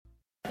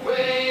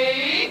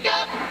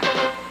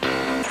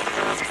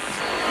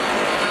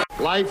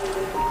Life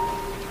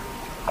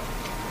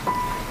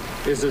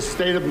is a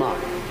state of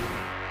mind.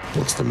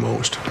 What's the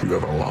most you've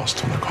ever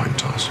lost on a coin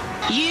toss?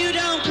 You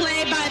don't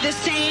play by the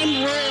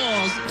same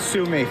rules.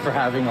 Sue me for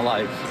having a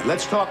life.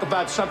 Let's talk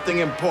about something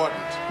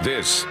important.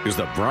 This is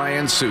the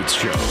Brian Suits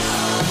Show.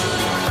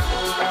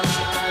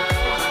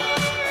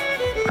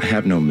 I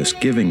have no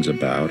misgivings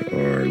about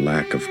or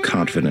lack of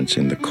confidence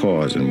in the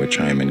cause in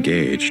which I am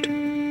engaged,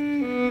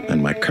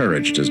 and my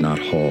courage does not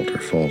halt or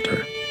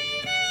falter.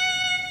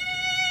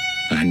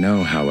 I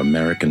know how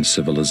American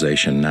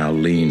civilization now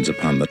leans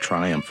upon the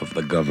triumph of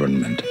the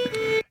government.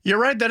 You're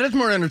right, that is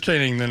more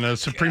entertaining than a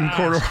Supreme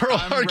Court oral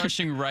I'm argument.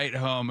 rushing right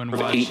home and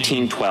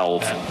watching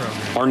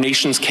 1812, our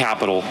nation's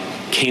capital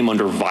came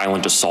under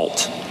violent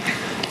assault.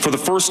 For the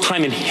first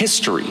time in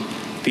history,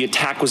 the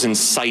attack was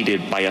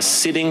incited by a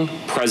sitting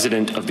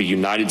president of the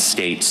United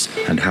States.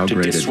 And how to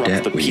great a disrupt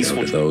debt the we owe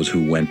peaceful to those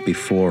who went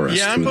before us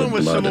Yeah, I'm through the going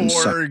with blood Civil and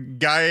War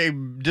guy,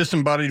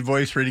 disembodied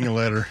voice reading a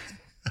letter.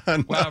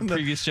 Wow,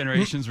 previous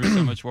generations were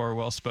so much more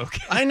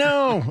well-spoken. I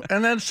know,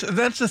 and that's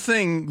the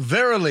thing.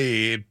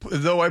 Verily,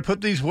 though I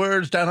put these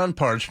words down on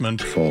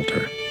parchment.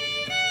 falter.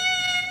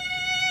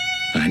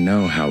 I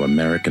know how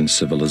American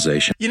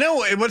civilization... You know,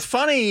 what's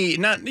funny,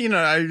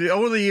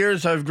 over the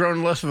years I've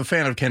grown less of a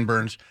fan of Ken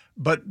Burns,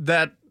 but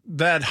that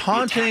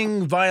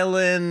haunting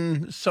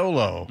violin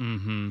solo,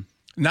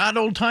 not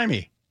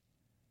old-timey.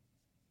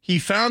 He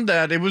found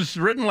that, it was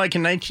written like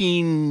in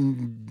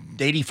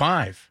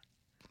 1985.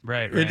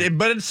 Right.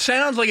 But it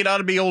sounds like it ought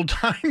to be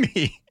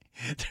old-timey.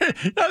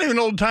 Not even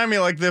old-timey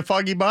like the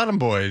Foggy Bottom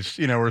Boys,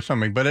 or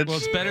something. But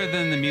it's better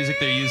than the music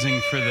they're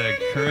using for the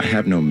current. I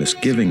have no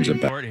misgivings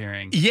Supreme about Court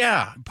hearing.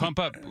 Yeah. Pump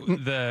up what we're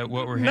hearing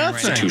Nothing. right now.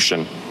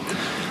 Constitution.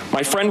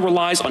 My friend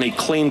relies on a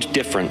claimed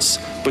difference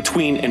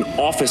between an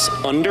office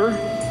under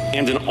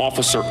and an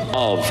officer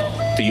of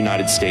the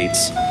United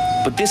States.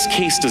 But this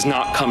case does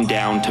not come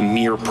down to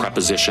mere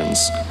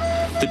prepositions.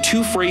 The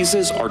two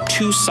phrases are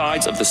two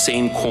sides of the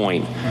same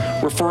coin,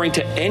 referring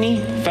to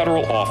any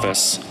federal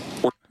office.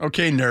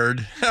 Okay,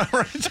 nerd. All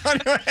right, so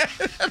anyway,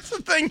 that's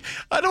the thing.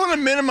 I don't want to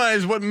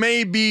minimize what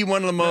may be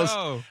one of the most,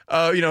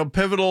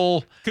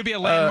 pivotal. Could be a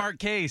landmark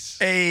case.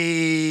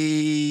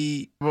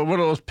 One of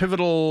those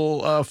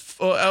pivotal,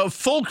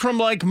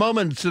 fulcrum-like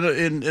moments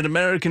in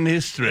American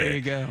history. There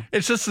you go.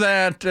 It's just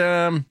that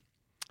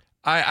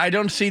I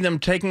don't see them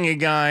taking a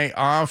guy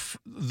off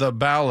the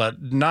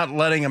ballot, not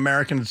letting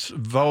Americans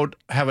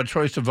have a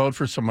choice to vote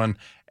for someone,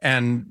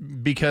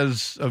 and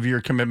because of your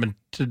commitment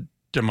to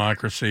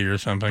democracy or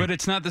something. But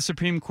it's not the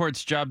Supreme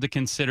Court's job to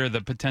consider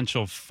the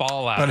potential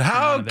fallout. But how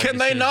from one of their can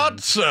they not,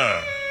 decisions.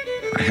 sir?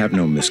 I have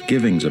no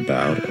misgivings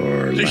about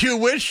or... Do you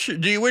wish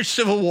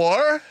civil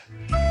war?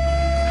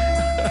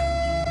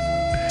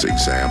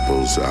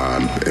 Examples,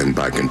 and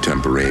by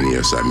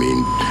contemporaneous, I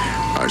mean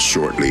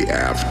shortly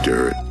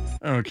after.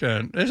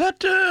 Okay. Is that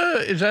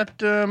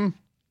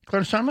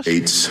Clarence Thomas?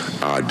 States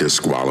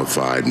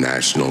disqualified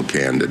national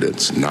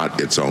candidates,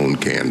 not its own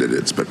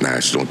candidates, but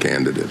national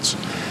candidates.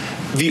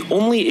 The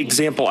only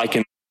example I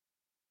can...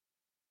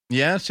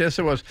 Yes,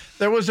 it was.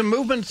 There was a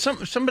movement,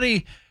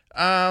 somebody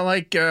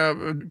like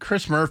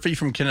Chris Murphy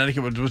from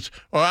Connecticut was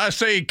I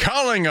say,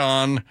 calling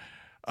on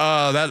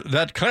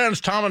that Clarence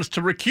Thomas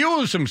to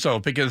recuse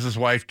himself because his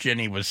wife,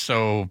 Jenny, was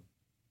so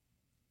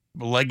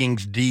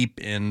leggings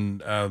deep in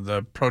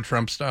the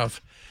pro-Trump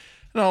stuff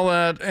and all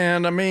that.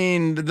 And, I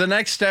mean, the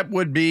next step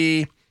would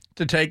be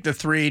to take the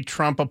three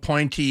Trump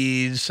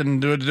appointees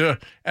and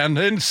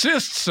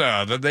insist,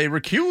 that they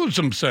recuse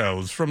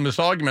themselves from this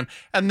argument.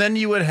 And then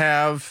you would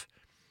have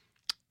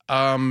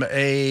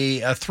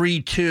a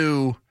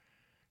 3-2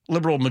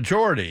 liberal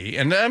majority.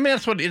 And, I mean,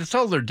 it's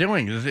all they're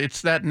doing.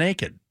 It's that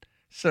naked.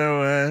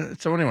 So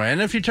anyway,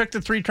 and if you took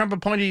the three Trump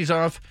appointees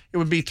off, it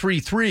would be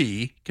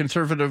 3-3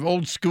 conservative,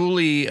 old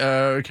schooly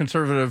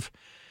conservative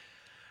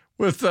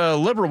with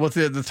liberal, with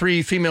the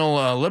three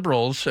female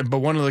liberals, but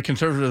one of the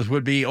conservatives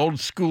would be old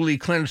schooly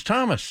Clarence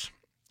Thomas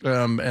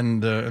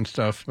and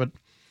stuff. But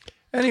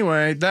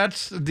anyway,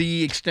 that's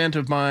the extent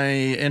of my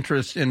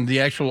interest in the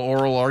actual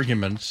oral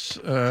arguments.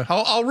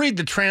 I'll read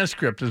the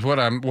transcript is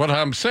what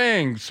I'm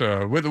saying,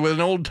 sir, with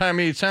an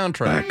old-timey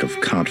soundtrack. Lack of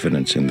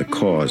confidence in the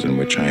cause in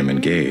which I am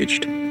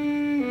engaged,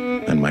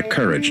 and my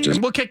courage does...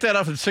 And we'll kick that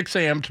off at 6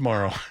 a.m.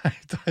 tomorrow,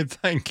 I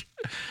think.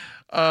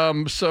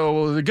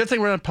 So the good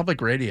thing we're not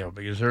public radio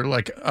because they're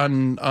like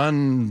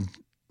un-MC'd.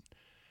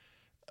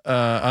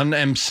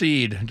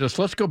 Just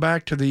let's go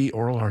back to the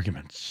oral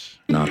arguments.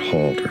 Not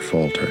halt or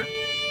falter.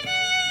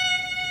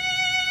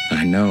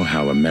 I know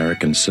how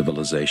American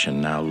civilization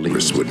now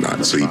leads. Would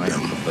not see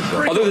them.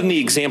 Other than the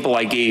example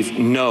I gave,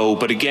 no,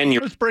 but again,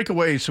 Let's break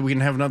away so we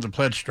can have another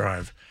pledge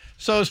drive.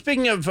 So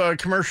speaking of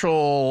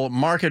commercial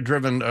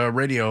market-driven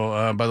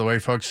radio, by the way,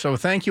 folks, so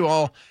thank you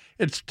all.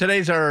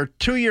 Today's our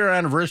 2-year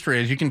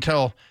anniversary. As you can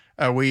tell,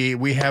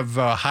 we have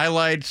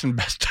highlights and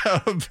best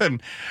of,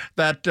 and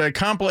that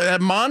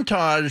that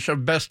montage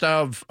of best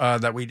of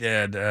that we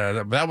did.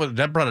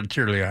 That brought a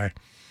tear to the eye.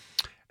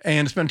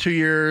 And it's been 2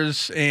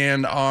 years,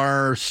 and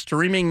our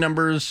streaming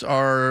numbers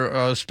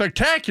are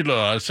spectacular.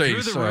 I say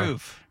through the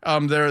roof.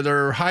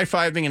 They're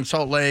high-fiving in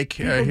Salt Lake.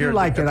 People here do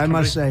like it, I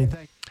must say.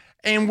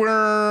 And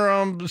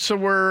we're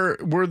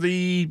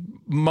the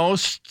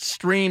most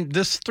streamed,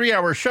 this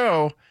 3-hour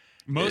show.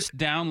 Most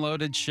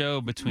downloaded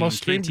show between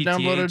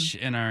KTTH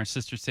and our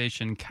sister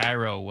station,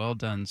 Cairo. Well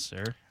done,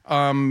 sir.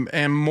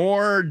 And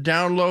more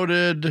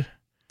downloaded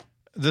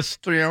this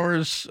 3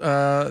 hours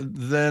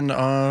than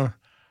all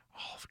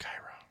of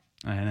Cairo.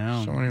 I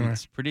know. So anyway,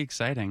 it's pretty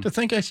exciting. To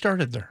think I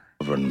started there.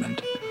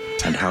 Government.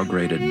 And how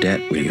great a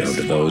debt we owe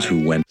to those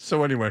who went.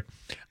 So anyway,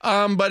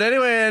 but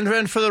anyway,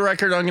 and for the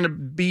record, I'm going to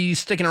be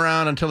sticking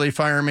around until they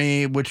fire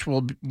me, which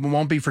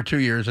won't be for 2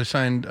 years. I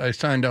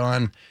signed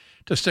on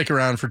to stick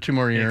around for 2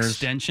 more years.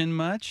 Extension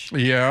much?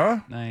 Yeah.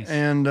 Nice.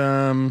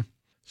 And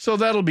so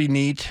that'll be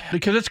neat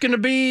because it's going to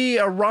be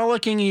a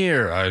rollicking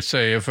year. I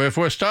say if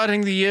we're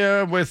starting the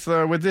year with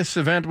this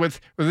event with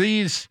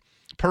these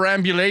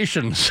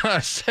perambulations,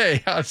 I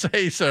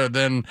say so.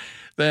 Then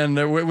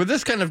with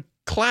this kind of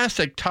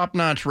classic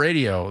top-notch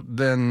radio,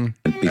 then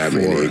Before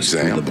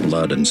the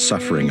blood and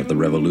suffering of the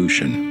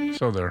revolution.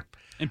 So there.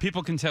 And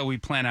people can tell we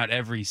plan out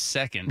every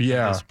second of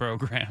this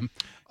program.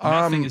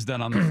 Nothing is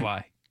done on the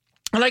fly.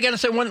 And I got to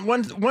say,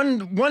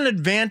 one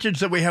advantage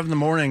that we have in the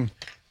morning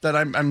that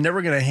I'm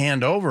never going to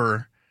hand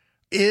over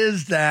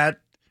is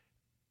that,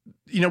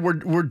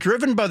 we're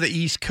driven by the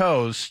East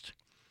Coast,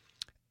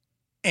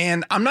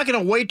 and I'm not going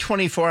to wait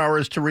 24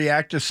 hours to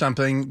react to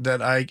something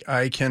that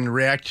I can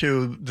react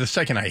to the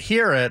second I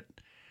hear it.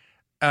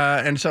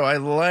 And so I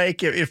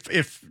like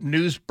if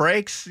news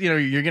breaks,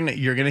 you're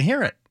gonna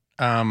hear it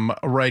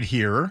right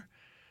here.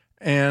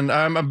 And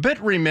I'm a bit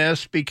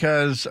remiss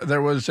because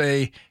there was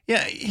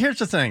here's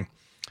the thing.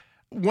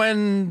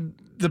 When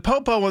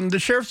the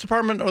sheriff's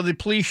department or the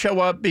police show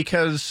up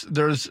because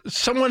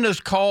someone is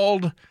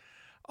called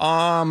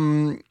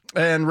and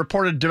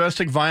reported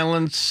domestic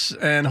violence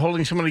and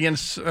holding someone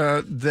against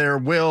their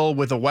will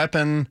with a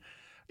weapon,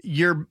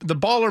 the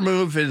baller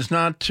move is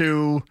not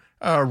to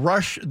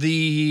rush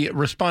the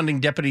responding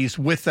deputies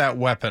with that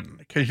weapon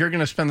because you're going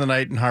to spend the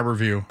night in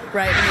Harborview.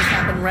 Right, and this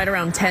happened right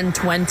around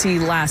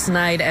 10:20 last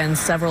night, and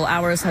several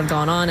hours have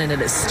gone on, and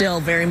it is still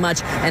very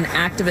much an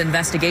active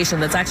investigation.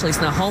 That's actually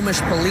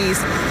Snohomish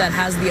Police that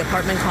has the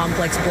apartment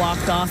complex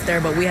blocked off there,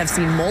 but we have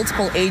seen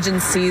multiple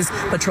agencies,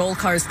 patrol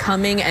cars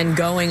coming and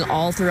going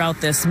all throughout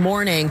this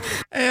morning.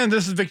 And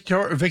this is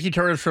Vicky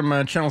Torres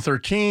from Channel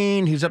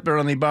 13. He's up there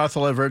on the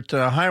Bothell Everett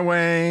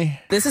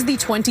Highway. This is the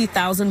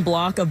 20,000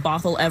 block of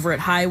Bothell Everett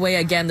Highway.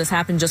 Again, this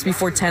happened just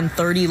before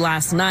 10:30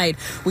 last night.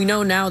 We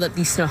know now that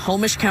the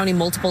Snohomish County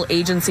Multiple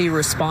Agency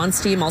Response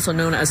Team, also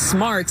known as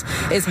SMART,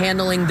 is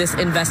handling this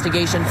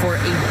investigation for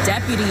a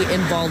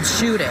deputy-involved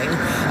shooting.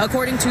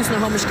 According to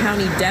Snohomish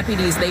County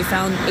deputies, they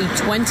found a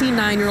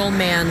 29-year-old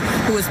man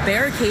who was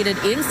barricaded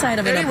inside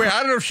of an Anyway,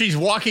 I don't know if she's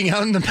walking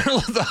out in the middle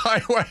of the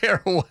highway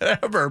or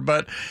whatever,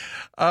 but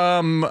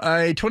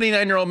a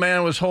 29-year-old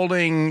man was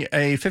holding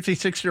a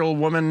 56-year-old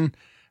woman,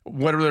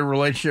 whatever their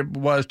relationship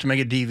was, to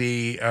make a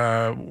DV.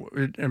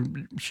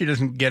 And she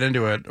doesn't get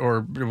into it,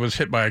 or it was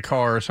hit by a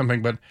car or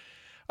something. But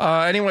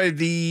anyway,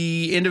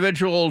 the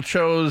individual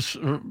rushed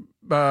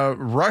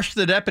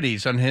the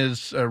deputies on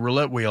his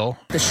roulette wheel.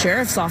 The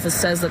sheriff's office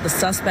says that the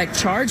suspect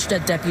charged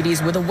at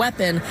deputies with a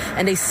weapon,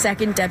 and a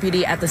second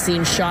deputy at the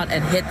scene shot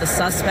and hit the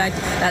suspect.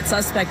 That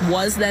suspect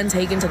was then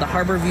taken to the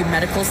Harborview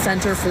Medical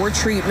Center for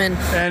treatment.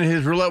 And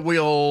his roulette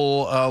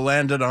wheel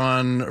landed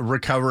on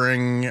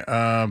recovering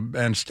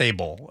and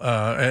stable,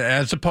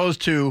 as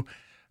opposed to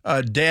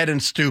dead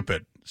and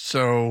stupid.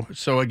 So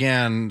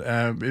again,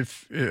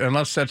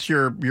 unless that's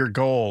your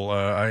goal,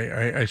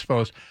 I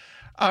suppose.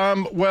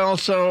 Meanwhile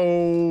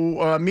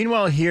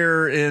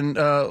here in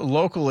not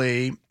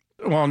locally,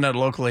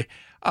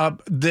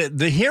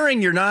 the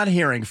hearing you're not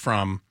hearing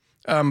from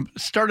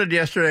started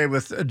yesterday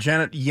with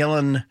Janet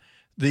Yellen,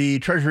 the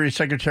Treasury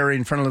Secretary,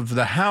 in front of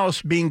the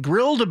House, being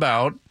grilled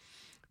about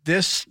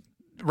this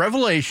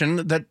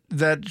revelation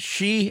that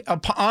she,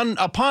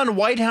 upon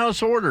White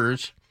House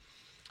orders,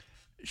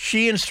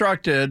 she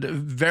instructed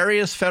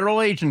various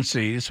federal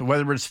agencies,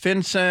 whether it's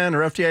FinCEN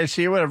or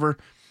FDIC or whatever,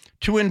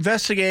 to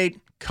investigate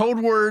code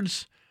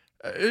words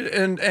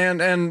and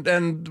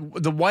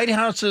the White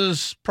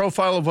House's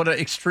profile of what an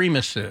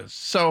extremist is.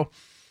 So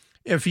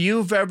if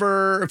you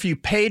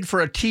paid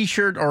for a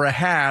T-shirt or a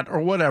hat or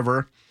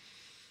whatever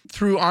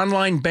through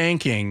online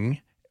banking,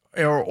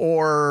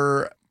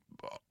 or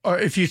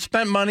if you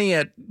spent money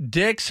at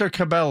Dick's or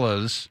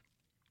Cabela's,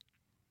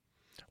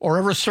 or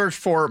ever searched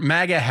for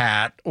MAGA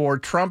hat or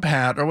Trump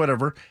hat or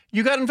whatever,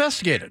 you got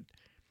investigated.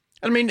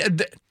 I mean,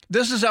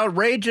 this is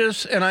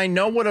outrageous, and I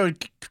know what a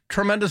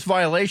tremendous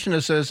violation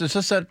this is. It's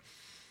just that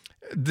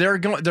they're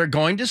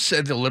going to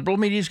say, the liberal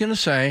media is going to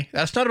say,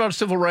 that's not about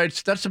civil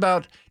rights, that's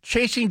about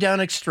chasing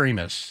down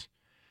extremists.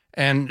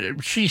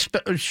 And she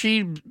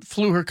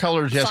flew her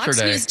colors yesterday.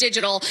 Fox News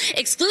Digital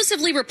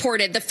exclusively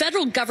reported the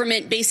federal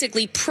government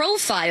basically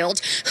profiled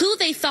who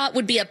they thought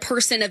would be a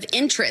person of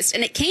interest.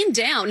 And it came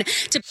down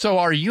to... So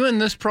are you in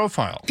this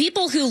profile?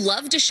 People who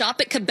love to shop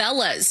at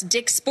Cabela's,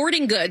 Dick's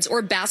Sporting Goods,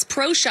 or Bass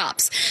Pro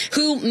Shops,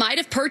 who might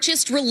have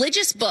purchased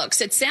religious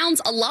books. It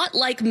sounds a lot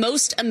like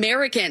most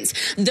Americans.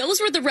 Those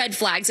were the red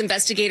flags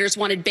investigators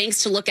wanted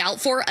banks to look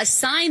out for. A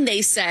sign,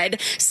 they said,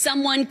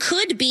 someone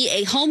could be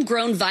a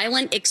homegrown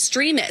violent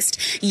extremist.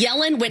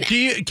 Yellen went...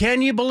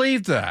 Can you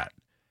believe that?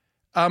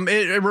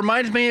 It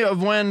reminds me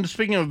of when,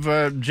 speaking of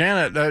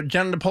Janet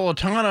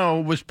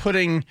Napolitano was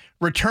putting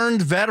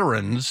returned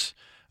veterans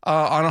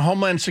on a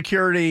Homeland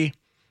Security,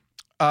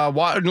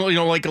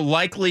 like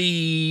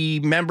likely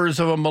members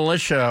of a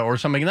militia or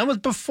something. And that was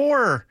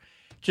before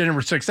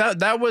January 6th.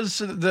 That was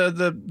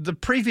the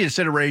previous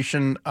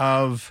iteration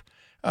of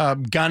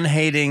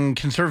gun-hating,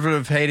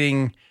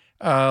 conservative-hating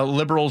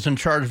liberals in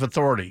charge of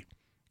authority.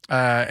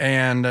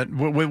 And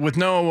with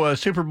no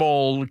Super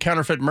Bowl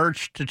counterfeit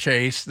merch to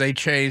chase, they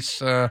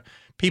chase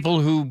people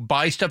who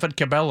buy stuff at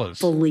Cabela's.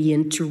 Fully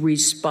in to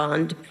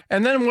respond.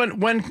 And then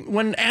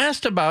when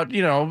asked about,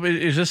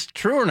 is this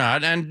true or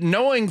not, and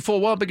knowing full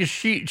well, because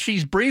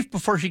she's briefed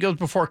before she goes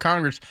before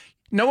Congress,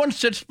 no one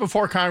sits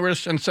before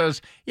Congress and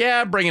says,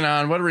 yeah, bring it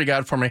on, whatever you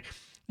got for me.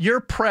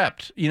 You're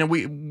prepped.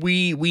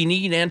 We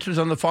need answers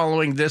on the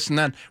following, this and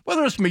that.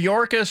 Whether it's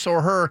Mayorkas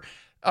or her,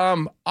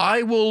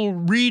 I will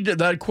read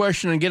that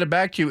question and get it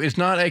back to you is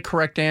not a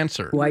correct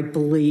answer. I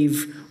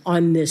believe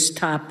on this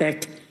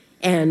topic,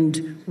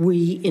 and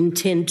we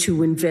intend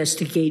to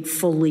investigate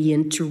fully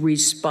and to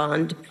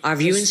respond.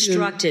 Have you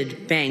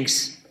instructed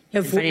banks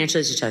and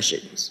financial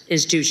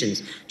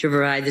institutions to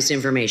provide this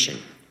information?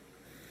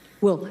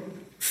 Well,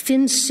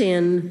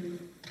 FinCEN's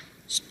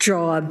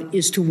job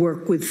is to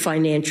work with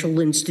financial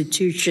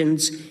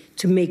institutions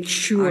to make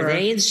sure... Are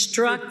they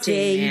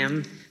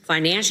instructing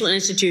financial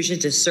institutions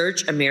to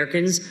search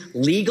Americans'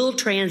 legal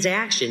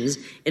transactions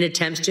in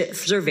attempts to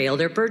surveil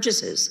their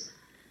purchases?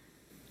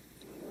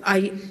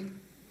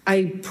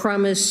 I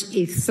promise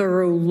a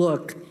thorough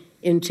look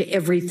into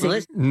everything.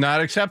 Well,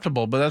 not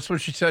acceptable, but that's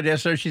what she said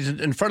yesterday. She's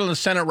in front of the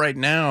Senate right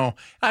now.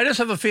 I just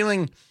have a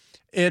feeling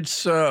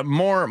it's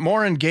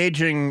more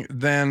engaging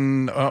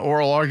than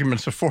oral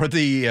arguments before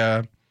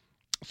the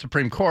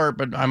Supreme Court,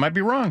 but I might be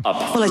wrong.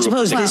 Well, I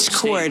suppose this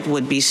court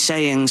would be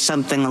saying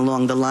something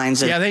along the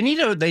lines of... Yeah, they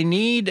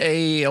need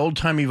a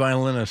old-timey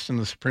violinist in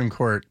the Supreme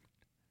Court.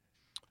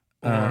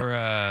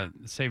 Or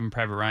Saving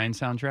Private Ryan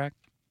soundtrack.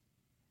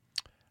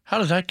 How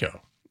does that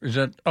go? Is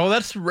that... Oh,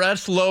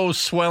 that's low,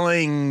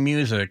 swelling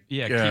music.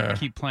 Yeah,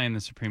 keep playing the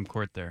Supreme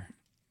Court there.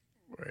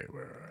 Wait.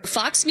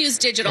 Fox News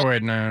Digital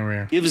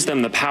gives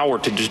them the power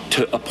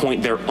to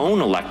appoint their own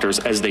electors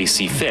as they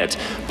see fit.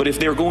 But if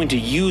they're going to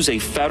use a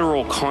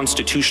federal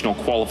constitutional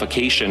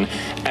qualification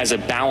as a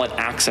ballot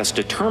access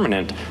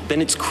determinant, then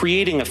it's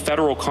creating a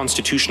federal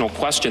constitutional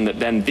question that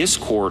then this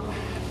court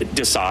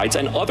decides,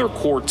 and other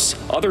courts,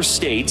 other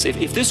states,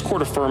 if this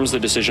court affirms the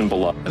decision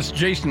below. That's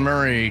Jason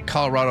Murray,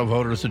 Colorado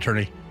voters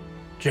attorney.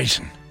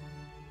 Jason,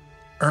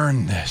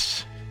 earn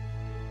this.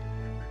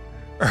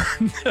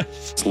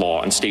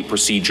 Law and state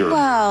procedure.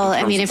 Well,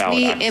 I mean,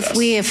 if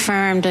we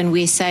affirmed and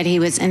we said he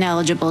was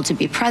ineligible to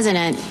be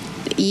president,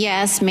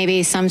 yes,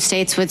 maybe some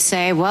states would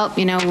say, well,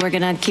 we're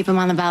going to keep him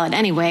on the ballot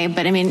anyway.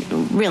 But I mean,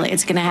 really,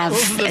 it's going to have,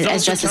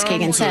 as Justice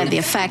Kagan said, the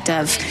effect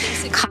of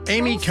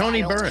Amy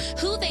Coney Barrett,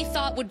 who they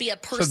thought would be a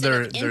person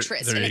of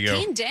interest, there and you it go.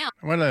 came down.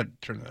 I'm going to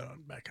turn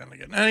that back on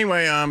again.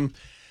 Anyway,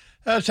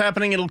 that's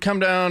happening. It'll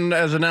come down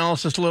as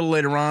analysis a little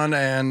later on,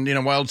 and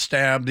wild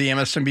stab the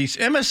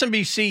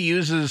MSNBC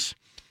uses.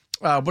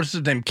 What's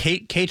his name?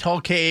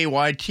 Kaytal,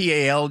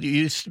 Kaytal,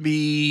 used to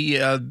be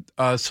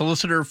a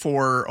solicitor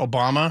for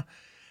Obama.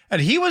 And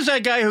he was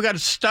that guy who got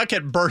stuck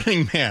at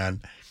Burning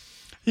Man.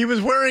 He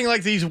was wearing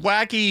like these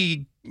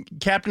wacky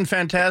Captain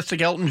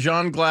Fantastic Elton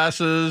John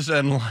glasses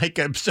and like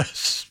a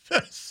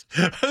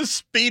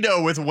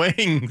Speedo with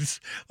wings.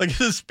 Like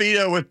a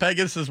Speedo with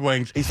Pegasus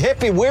wings. These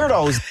hippie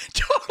weirdos.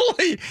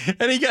 Totally.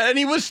 And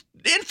he was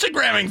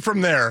Instagramming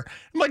from there.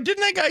 I'm like,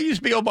 didn't that guy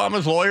used to be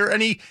Obama's lawyer?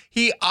 And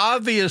he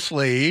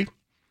obviously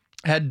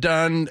had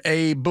done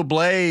a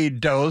Bublé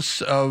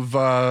dose of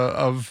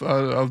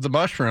the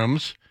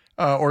mushrooms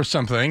or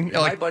something.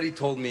 My buddy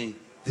told me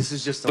this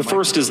is just the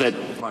first is that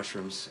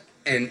mushrooms,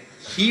 and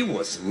he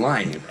was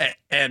lying.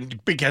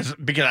 And because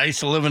I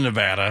used to live in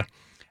Nevada,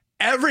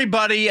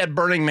 everybody at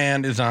Burning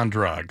Man is on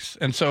drugs.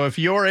 And so if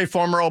you're a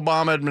former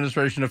Obama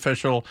administration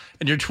official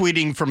and you're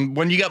tweeting from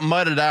when you got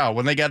mudded out,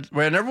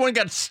 when everyone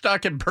got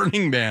stuck at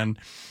Burning Man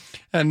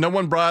and no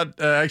one brought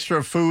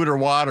extra food or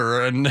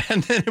water, and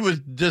then it was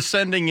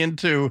descending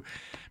into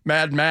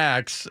Mad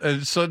Max.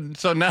 So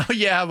now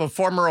you have a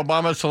former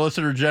Obama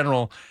Solicitor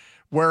General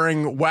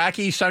wearing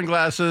wacky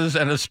sunglasses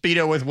and a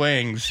Speedo with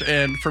wings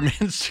and from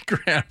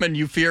Instagram, and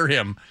you fear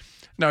him.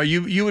 No,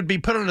 you would be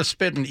put on a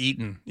spit and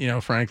eaten,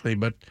 frankly.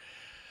 But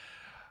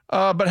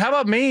But how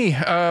about me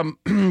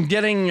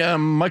getting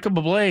Michael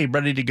Bublé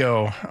ready to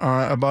go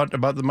about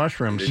the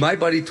mushrooms? My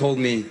buddy told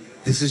me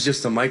this is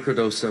just a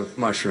microdose of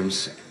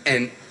mushrooms,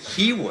 and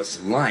he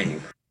was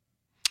lying.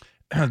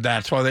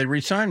 That's why they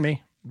re-signed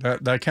me.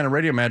 That kind of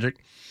radio magic.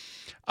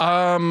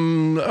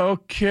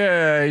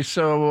 Okay,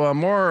 so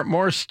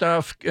more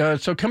stuff.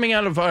 So coming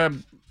out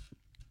of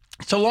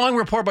it's a long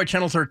report by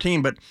Channel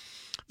 13, but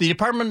the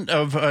Department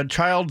of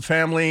Child,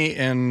 Family,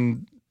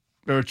 and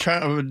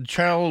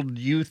Child,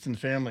 Youth, and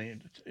Family.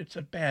 It's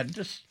a bad.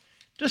 Just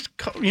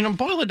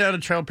boil it down to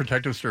Child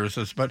Protective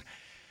Services. But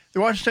the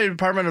Washington State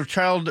Department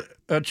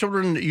of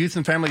Children, Youth,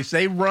 and Families,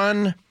 they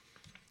run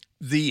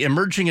the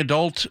emerging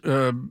adult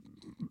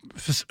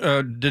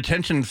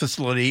detention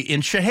facility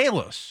in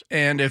Chehalis.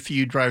 And if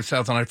you drive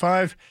south on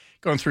I-5,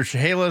 going through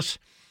Chehalis,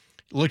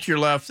 look to your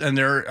left, and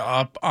they're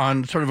up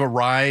on sort of a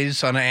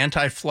rise on an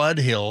anti-flood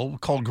hill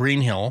called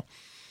Green Hill,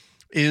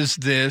 is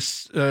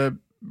this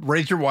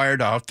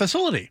razor-wired off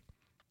facility.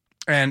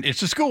 And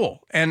it's a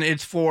school, and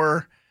it's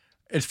for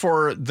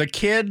the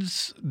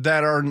kids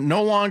that are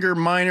no longer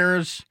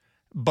minors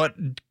but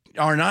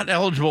are not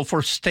eligible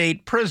for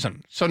state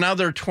prison. So now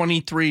they're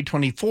 23,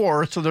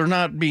 24, so they're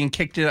not being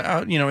kicked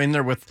out, in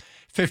there with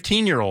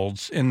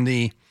 15-year-olds in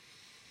the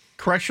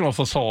correctional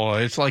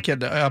facility. It's like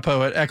at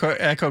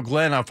Echo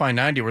Glen off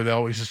I-90 where they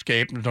always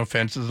escape. There's no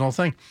fences, no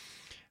thing.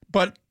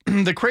 But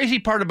the crazy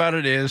part about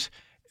it is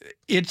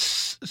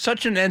it's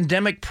such an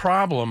endemic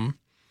problem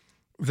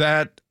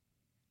that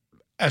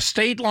a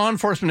state law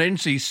enforcement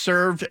agency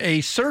served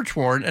a search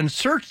warrant and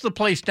searched the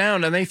place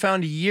down, and they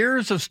found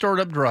years of stored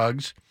up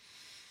drugs.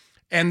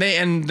 And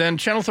then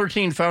Channel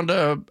 13 found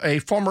a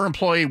former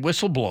employee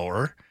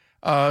whistleblower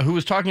who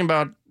was talking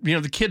about,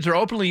 the kids are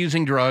openly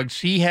using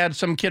drugs. He had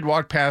some kid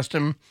walk past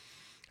him,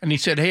 and he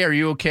said, "Hey, are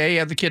you okay?" He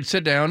had the kid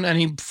sit down, and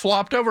he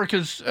flopped over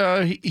because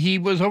he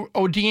was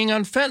ODing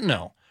on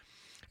fentanyl.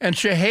 And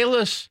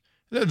Chehalis,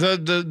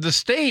 the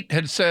state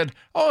had said,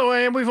 "Oh,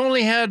 and we've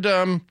only had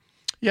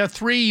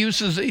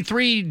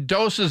 3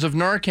 doses of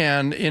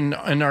Narcan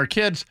in our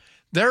kids."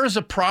 There is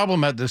a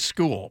problem at this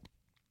school.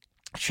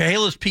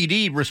 Chehalis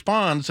PD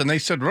responds, and they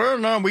said, "Well,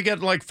 no, we got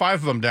like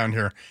 5 of them down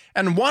here."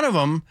 And one of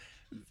them,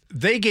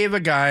 they gave a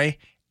guy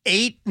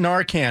 8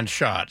 Narcan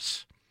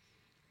shots.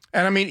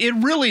 And I mean, it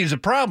really is a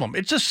problem.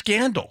 It's a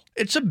scandal.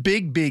 It's a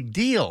big, big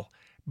deal.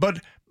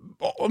 But,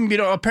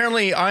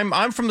 apparently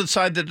I'm from the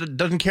side that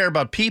doesn't care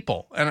about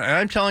people. And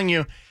I'm telling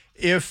you,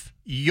 if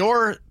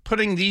you're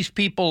putting these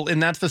people in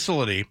that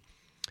facility,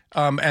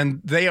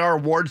 and they are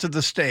wards of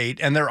the state,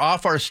 and they're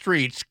off our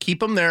streets, keep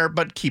them there,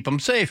 but keep them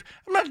safe.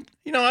 I'm not,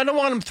 I don't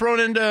want them thrown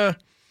into,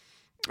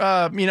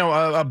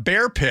 a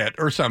bear pit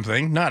or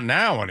something. Not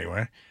now,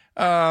 anyway.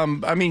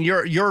 I mean,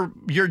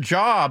 your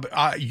job,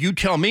 you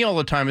tell me all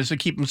the time, is to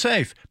keep them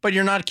safe, but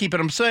you're not keeping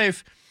them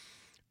safe,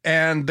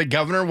 and the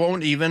governor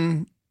won't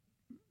even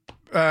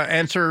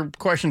answer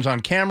questions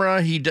on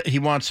camera. He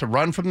wants to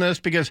run from this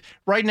because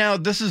right now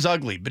this is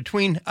ugly.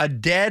 Between a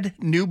dead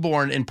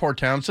newborn in Port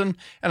Townsend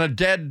and a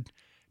dead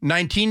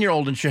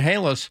 19-year-old in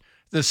Chehalis,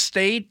 the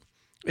state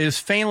is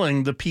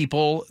failing the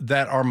people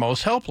that are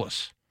most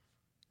helpless.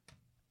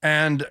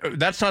 And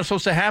that's not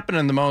supposed to happen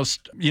in the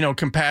most,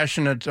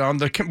 compassionate,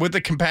 with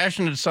the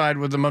compassionate side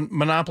with the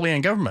monopoly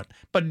on government.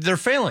 But they're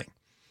failing.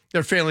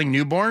 They're failing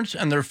newborns,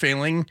 and they're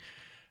failing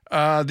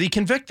the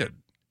convicted.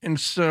 And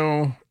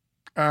so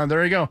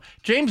there you go.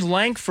 James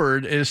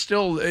Lankford is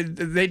still,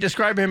 they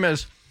describe him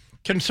as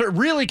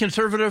really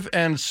conservative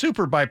and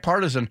super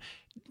bipartisan.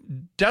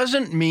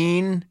 Doesn't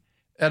mean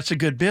that's a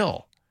good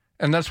bill.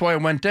 And that's why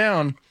it went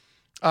down.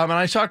 And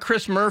I saw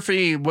Chris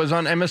Murphy was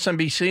on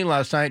MSNBC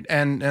last night,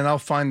 and I'll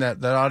find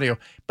that audio.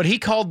 But he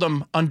called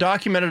them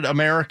undocumented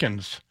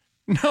Americans.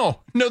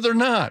 No, they're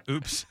not.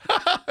 Oops.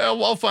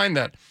 I'll find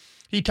that.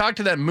 He talked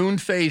to that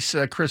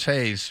moonface Chris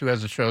Hayes, who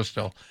has a show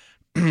still.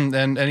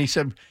 and he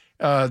said,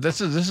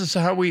 this is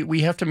how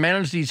we have to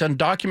manage these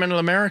undocumented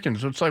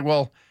Americans. It's like,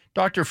 well,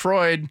 Dr.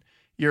 Freud,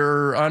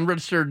 your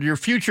unregistered, your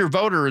future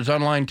voter is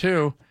online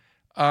too.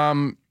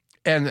 And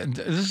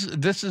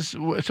this is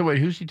so wait,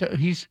 who's he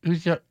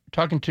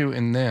talking to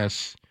in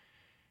this?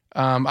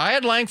 I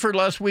had Lankford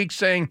last week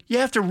saying you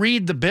have to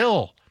read the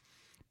bill.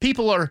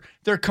 People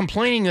they're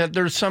complaining that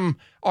there's some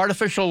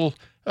artificial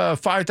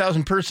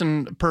 5,000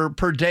 person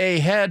per day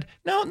head.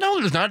 No,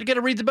 there's not. You got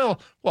to read the bill.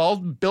 Well,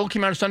 bill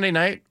came out Sunday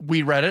night.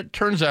 We read it.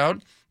 Turns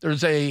out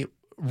there's a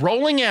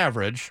rolling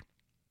average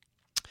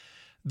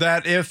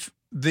that if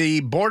the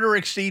border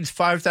exceeds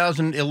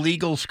 5,000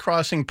 illegals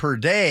crossing per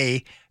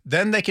day,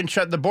 then they can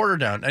shut the border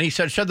down. And he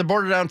said, shut the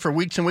border down for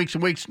weeks and weeks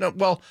and weeks. No,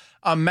 well,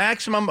 a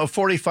maximum of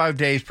 45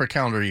 days per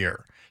calendar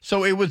year.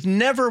 So it was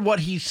never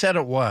what he said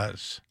it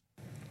was.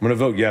 I'm going to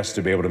vote yes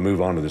to be able to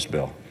move on to this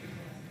bill.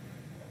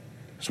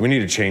 So we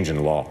need a change in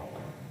the law.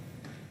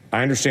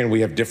 I understand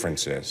we have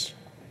differences,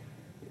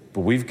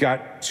 but we've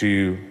got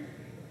to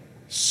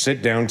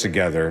sit down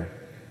together,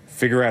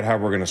 figure out how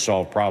we're going to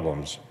solve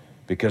problems,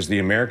 because the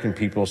American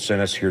people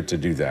sent us here to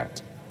do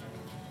that.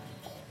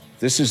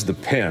 This is the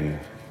pen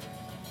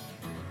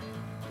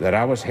that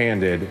I was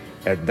handed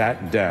at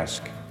that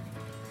desk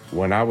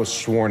when I was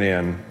sworn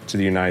in to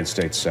the United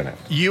States Senate.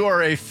 You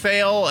are a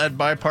fail at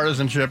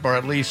bipartisanship, or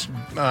at least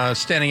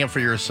standing up for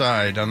your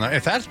side.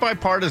 If that's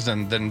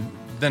bipartisan,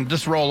 then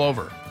just roll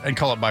over and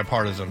call it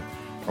bipartisan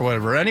or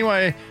whatever.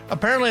 Anyway,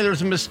 apparently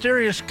there's a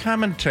mysterious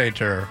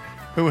commentator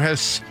who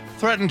has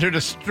threatened to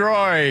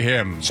destroy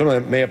him. Some of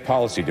them may have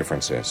policy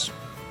differences.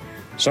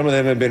 Some of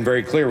them have been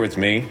very clear with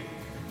me.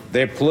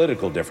 They have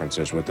political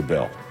differences with the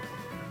bill.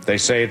 They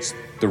say it's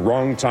the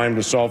wrong time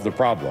to solve the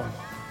problem,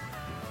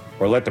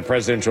 or let the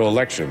presidential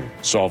election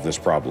solve this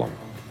problem.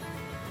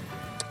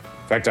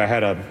 In fact, I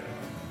had a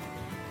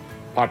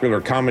popular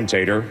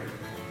commentator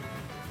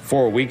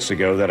 4 weeks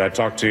ago that I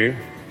talked to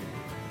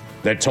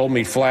that told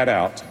me flat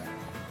out,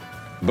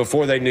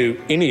 before they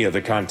knew any of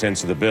the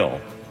contents of the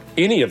bill,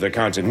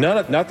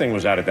 nothing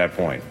was out at that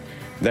point,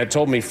 that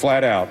told me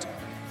flat out,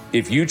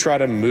 if you try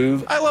to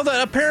move... I love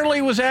that. Apparently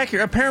it was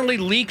accurate. Apparently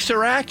leaks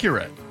are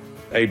accurate.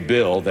 ...a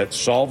bill that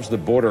solves the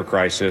border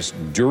crisis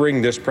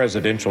during this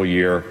presidential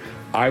year,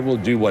 I will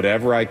do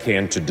whatever I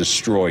can to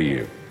destroy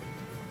you,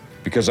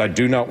 because I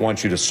do not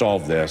want you to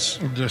solve this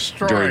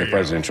during the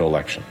presidential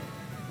election.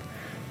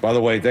 By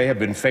the way, they have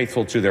been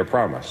faithful to their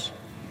promise.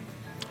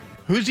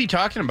 Who's he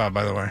talking about,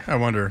 by the way? I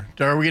wonder.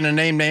 Are we going to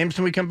name names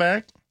when we come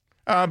back?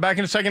 Back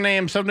in a second,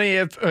 AM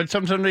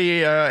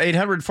 770,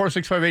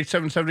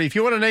 800-465-8770. If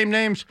you want to name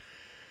names,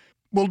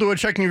 we'll do a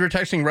checking of your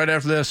texting right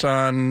after this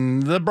on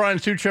The Brian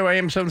Suit Show,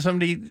 AM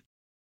 770.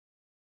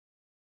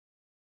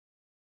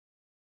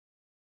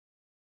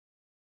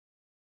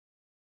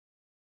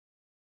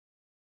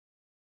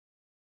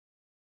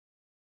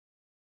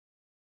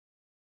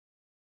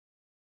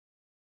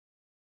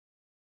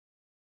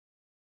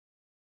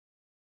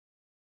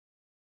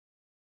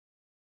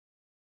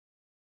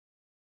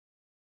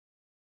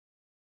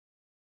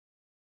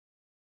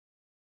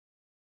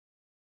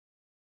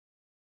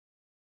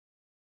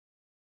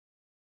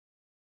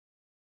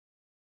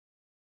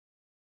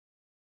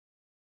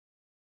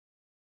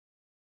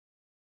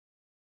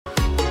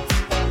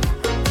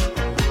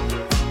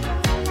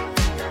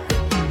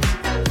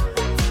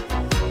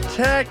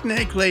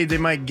 Technically, they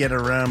might get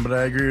around, but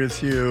I agree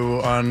with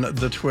you on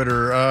the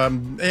Twitter.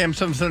 AM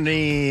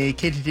 770,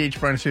 KTTH,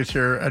 Brian Suits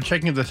here.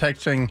 Checking the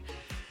texting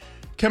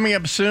coming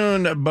up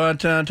soon,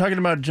 but talking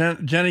about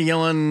Jenny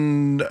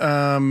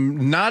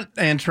Yellen not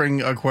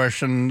answering a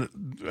question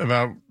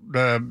about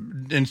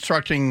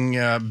instructing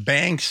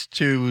banks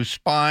to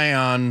spy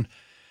on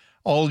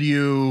all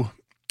you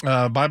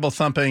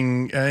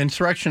Bible-thumping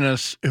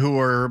insurrectionists who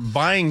are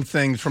buying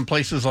things from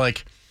places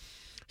like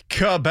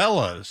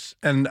Cabela's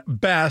and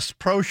Bass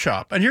Pro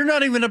Shop. And you're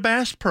not even a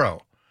Bass Pro.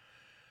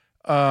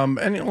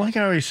 And like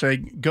I always say,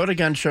 go to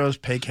gun shows,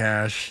 pay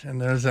cash, and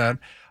there's that.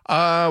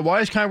 Why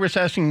is Congress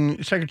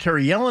asking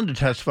Secretary Yellen to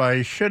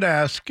testify? Should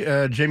ask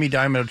Jamie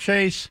Dimon of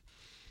Chase,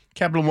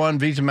 Capital One,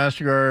 Visa,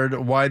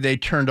 MasterCard, why they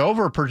turned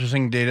over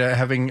purchasing data,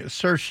 having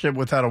searched it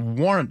without a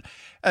warrant.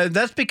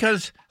 That's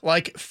because,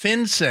 like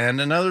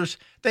FinCEN and others,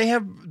 they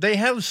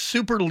have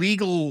super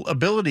legal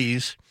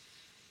abilities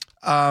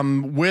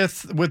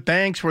with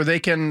banks where they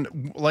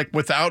can, like,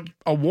 without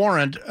a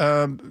warrant,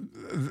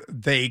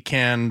 they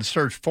can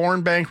search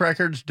foreign bank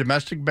records,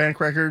 domestic bank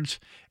records.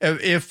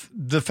 If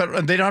the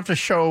federal, they don't have to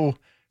show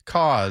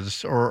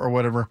cause or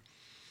whatever.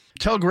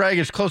 Tell Greg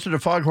it's closer to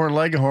Foghorn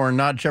Leghorn,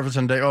 not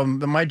Jefferson Davis. Oh,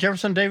 my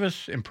Jefferson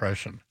Davis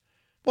impression.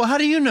 Well, how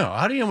do you know?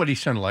 How do you know what he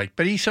sounded like?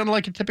 But he sounded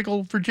like a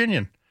typical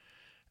Virginian.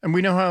 And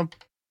we know how.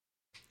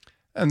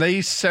 And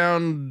they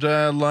sound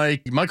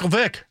like Michael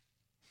Vick.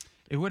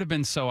 It would have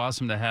been so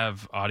awesome to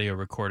have audio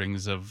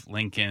recordings of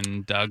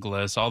Lincoln,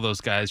 Douglas, all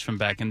those guys from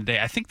back in the day.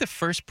 I think the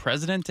first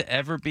president to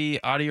ever be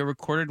audio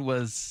recorded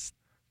was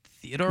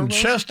Theodore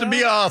Roosevelt. Chester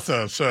B.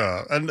 Arthur,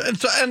 sir.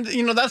 And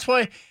you know, that's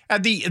why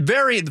at the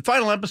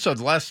final episode,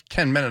 the last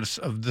 10 minutes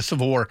of the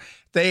Civil War,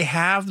 they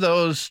have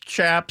those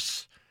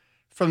chaps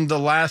from the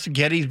last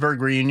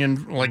Gettysburg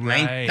reunion, like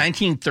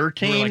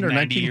 1913 or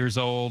 90 years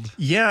old.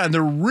 Yeah, and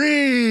they're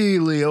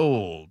really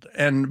old,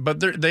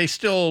 but they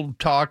still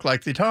talk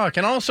like they talk,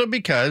 and also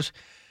because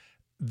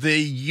the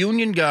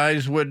Union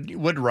guys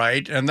would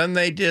write, and then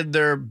they did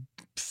their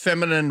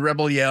feminine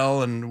rebel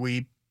yell, and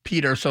we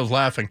peed ourselves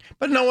laughing,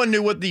 but no one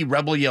knew what the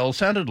rebel yell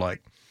sounded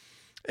like.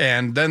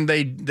 And then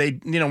they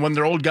you know, when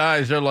they're old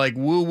guys, they're like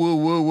woo woo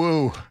woo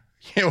woo.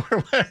 And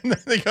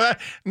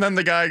then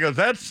the guy goes,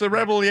 "That's the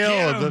rebel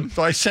yell."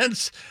 So I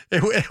sense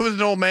it was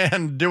an old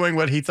man doing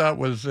what he thought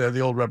was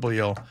the old rebel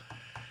yell.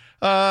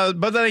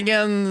 But then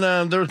again,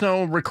 there was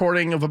no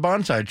recording of a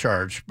bonsai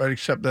charge, but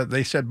except that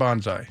they said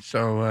bonsai.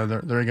 So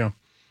there you go.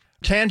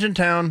 Tangent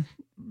Town,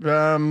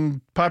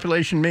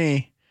 population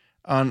me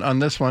on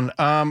this one.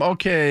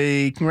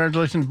 Okay,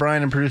 congratulations,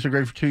 Brian and producer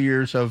Greg, for 2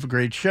 years of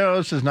great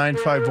shows. This is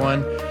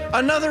 951.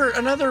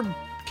 Another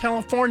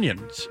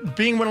Californians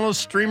being one of those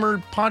streamer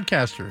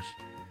podcasters,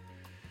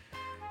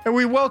 and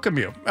we welcome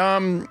you.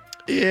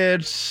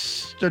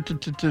 It's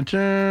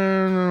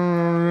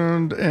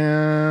and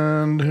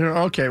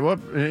okay, well,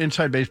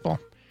 inside baseball,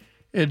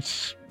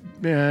 it's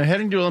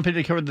heading to Olympia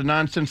to cover the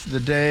nonsense of the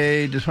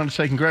day. Just want to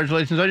say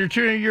congratulations on your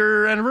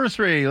 2-year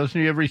anniversary. Listen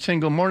to you every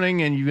single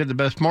morning, and you get the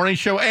best morning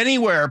show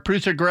anywhere.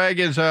 Producer Greg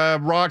is a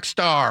rock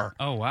star.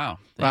 Oh, wow.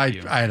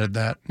 I added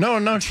that.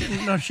 No,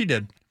 she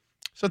did.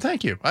 So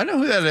thank you. I know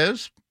who that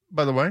is,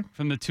 by the way.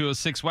 From the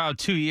 206. Wow,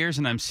 2 years,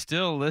 and I'm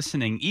still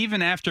listening,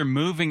 even after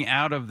moving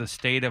out of the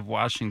state of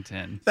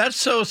Washington. That's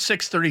so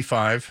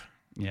 635.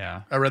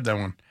 Yeah. I read that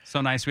one.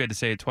 So nice we had to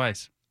say it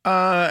twice.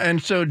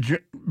 And so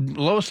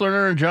Lois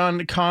Lerner and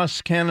John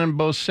Cannon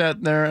both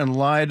sat there and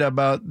lied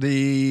about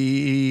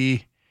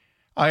the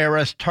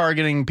IRS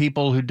targeting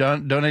people who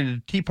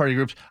donated to Tea Party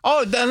groups.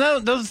 Oh,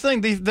 that was the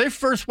thing. They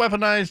first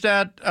weaponized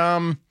that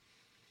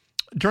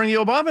during the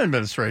Obama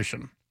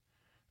administration.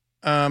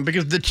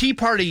 Because the Tea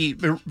Party,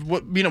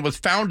 was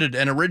founded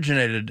and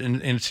originated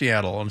in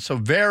Seattle, and so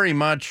very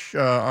much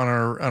on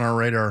our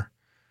radar.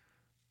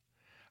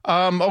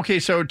 Okay,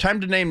 so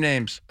time to name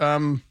names.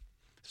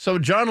 So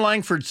John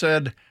Langford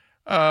said,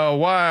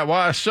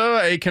 "Why,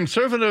 sir, a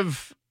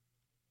conservative?"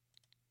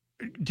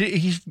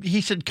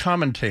 He said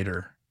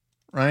commentator,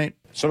 right?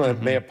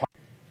 Someone may have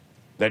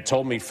that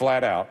told me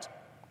flat out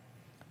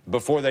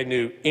before they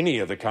knew any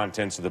of the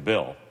contents of the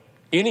bill,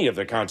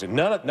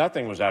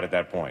 nothing was out at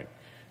that point.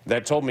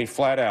 That told me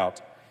flat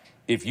out,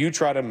 if you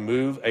try to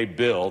move a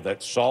bill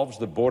that solves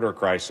the border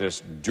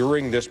crisis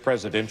during this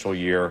presidential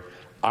year,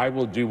 I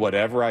will do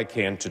whatever I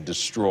can to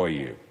destroy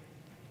you,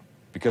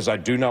 because I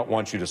do not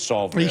want you to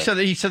solve this.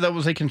 He said that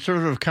was a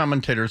conservative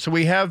commentator. So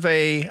we have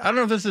I don't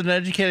know if this is an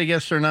educated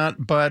guess or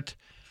not, but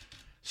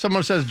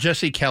someone says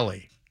Jesse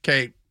Kelly.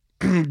 Okay,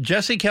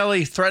 Jesse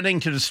Kelly threatening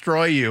to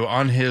destroy you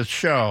on his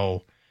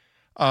show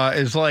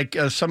is like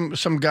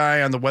some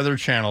guy on the Weather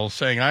Channel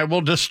saying, "I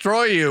will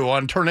destroy you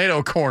on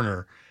Tornado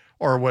Corner,"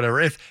 or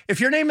whatever. If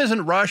your name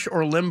isn't Rush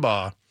or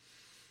Limbaugh,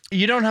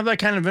 you don't have that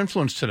kind of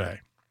influence today.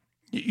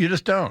 You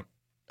just don't.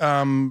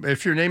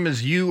 If your name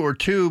is you or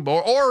Tube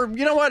or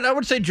you know what, I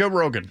would say Joe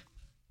Rogan.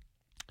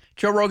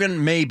 Joe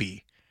Rogan,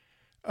 maybe.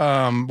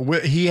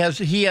 He has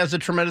a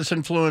tremendous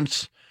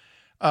influence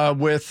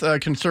with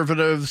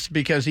conservatives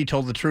because he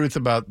told the truth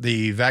about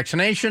the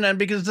vaccination, and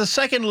because the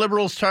second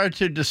liberals tried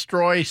to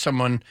destroy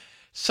someone,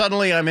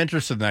 suddenly I'm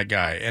interested in that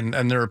guy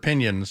and their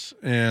opinions.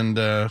 And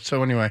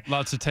so anyway.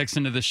 Lots of text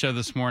into the show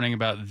this morning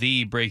about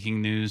the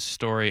breaking news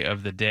story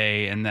of the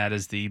day, and that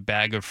is the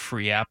bag of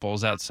free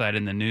apples outside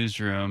in the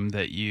newsroom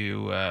that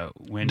you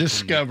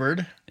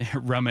discovered.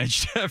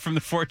 Rummaged from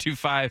the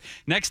 425.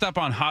 Next up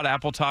on Hot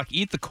Apple Talk,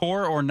 eat the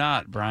core or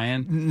not,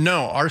 Brian?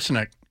 No,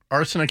 arsenic.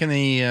 Arsenic in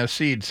the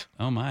seeds.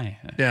 Oh, my.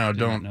 Yeah,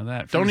 don't know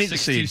that. Don't eat the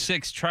seeds.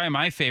 626, try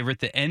my favorite,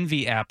 the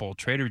Envy apple.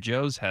 Trader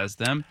Joe's has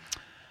them.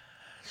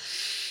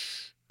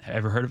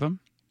 Ever heard of them?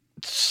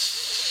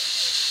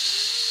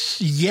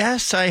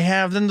 Yes, I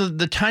have. Then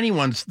the tiny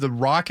ones, the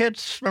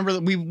rockets. Remember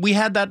that we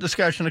had that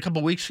discussion a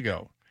couple weeks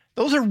ago.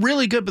 Those are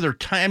really good, but they're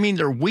tiny. I mean,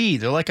 they're wee.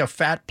 They're like a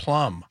fat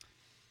plum.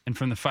 And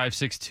from the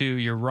 562,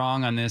 you're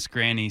wrong on this.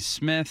 Granny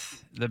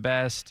Smith, the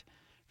best.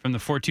 From the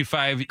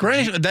 425.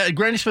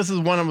 Granny Smith is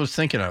the one I was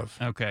thinking of.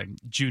 Okay.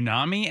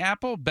 Junami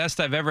apple, best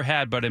I've ever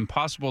had, but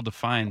impossible to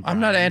find. Brian.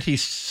 I'm not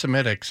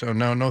anti-Semitic, so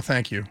no,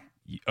 thank you.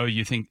 Oh,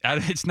 you think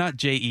it's not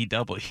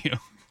J-E-W?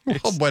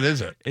 Well, what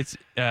is it? It's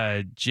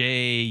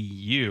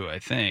J-U, I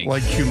think.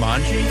 Like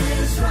Jumanji?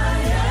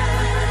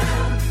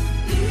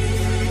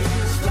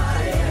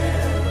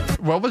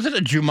 What was it?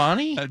 A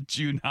Jumani? A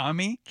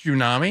Junami?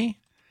 Junami?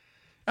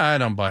 I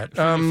don't buy it.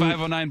 From the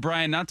 509,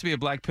 Brian, not to be a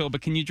black pill,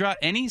 but can you draw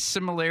any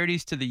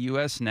similarities to the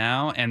U.S.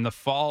 now and the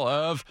fall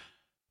of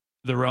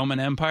the Roman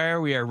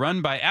Empire? We are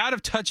run by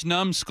out-of-touch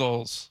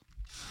numbskulls.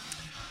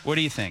 What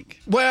do you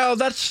think? Well,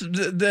 that's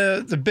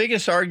the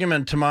biggest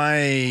argument to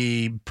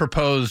my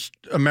proposed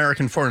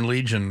American Foreign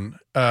Legion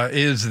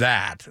is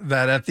that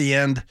at the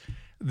end,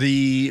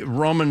 the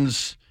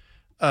Romans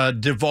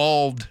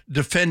devolved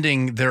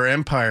defending their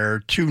empire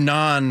to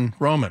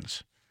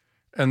non-Romans.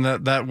 And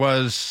that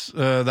was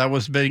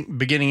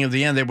beginning of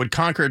the end. They would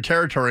conquer a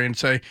territory and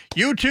say,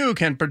 you too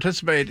can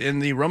participate in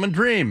the Roman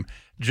dream.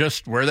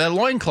 Just wear that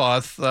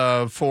loincloth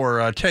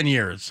for 10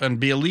 years and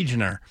be a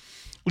legionary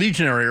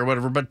or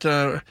whatever. But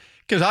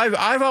because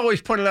I've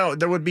always pointed out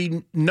there would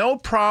be no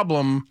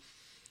problem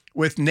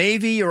with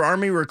Navy or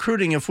Army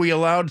recruiting if we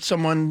allowed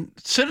someone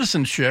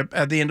citizenship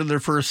at the end of their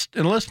first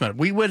enlistment.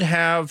 We would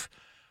have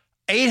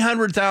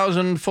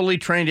 800,000 fully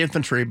trained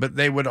infantry, but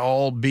they would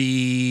all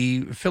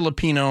be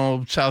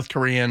Filipino, South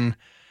Korean,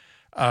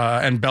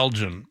 and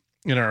Belgian,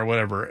 or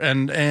whatever.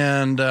 And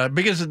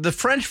because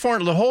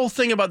the whole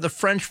thing about the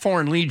French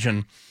Foreign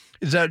Legion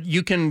is that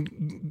you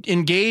can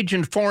engage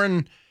in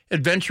foreign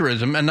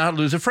adventurism and not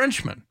lose a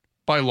Frenchman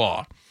by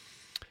law.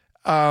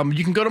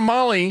 You can go to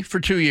Mali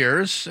for 2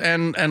 years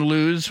and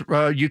lose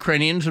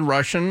Ukrainians and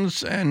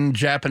Russians and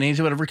Japanese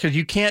or whatever, because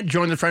you can't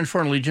join the French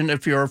Foreign Legion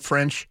if you're a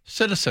French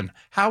citizen.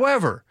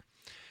 However,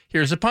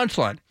 here's the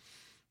punchline.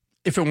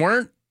 If it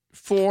weren't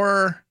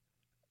for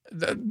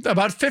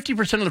about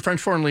 50% of the French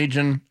Foreign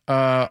Legion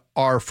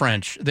are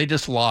French. They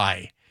just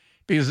lie.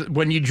 Because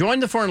when you join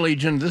the Foreign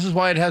Legion, this is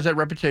why it has that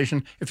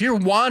reputation. If you're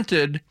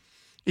wanted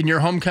in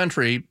your home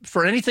country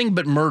for anything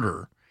but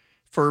murder,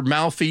 for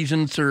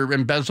malfeasance or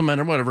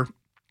embezzlement or whatever,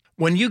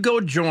 when you go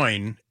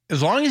join,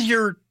 as long as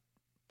you're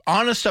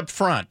honest up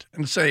front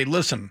and say,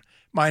 listen,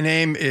 my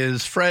name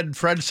is Fred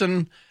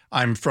Fredson.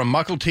 I'm from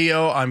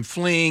Mukilteo. I'm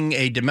fleeing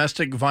a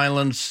domestic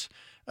violence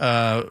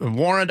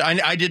warrant.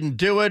 I didn't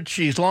do it.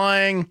 She's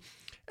lying.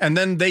 And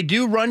then they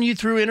do run you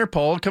through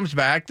Interpol. It comes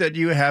back that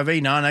you have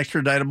a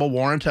non-extraditable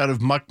warrant out of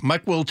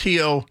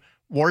Mukilteo,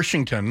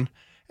 Washington,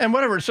 and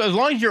whatever. So as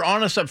long as you're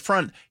honest up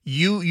front,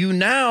 you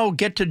now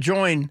get to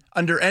join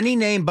under any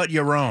name but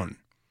your own.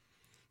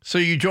 So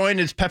you join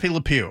as Pepe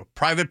Le Pew,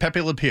 Private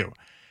Pepe Le Pew.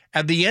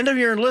 At the end of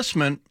your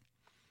enlistment,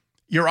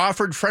 you're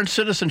offered French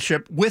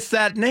citizenship with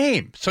that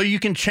name. So you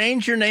can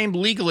change your name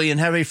legally and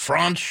have a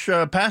French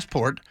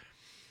passport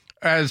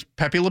as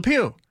Pepe Le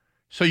Pew.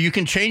 So you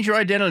can change your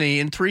identity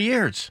in 3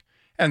 years.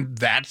 And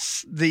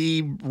that's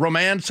the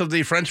romance of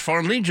the French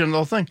Foreign Legion, the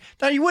whole thing.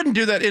 Now, you wouldn't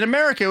do that. In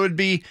America, it would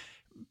be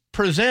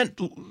present,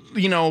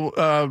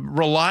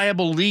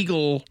 reliable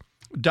legal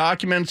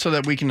documents so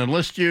that we can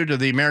enlist you to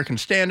the American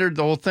standard,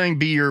 the whole thing,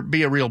 be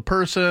a real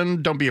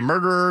person, don't be a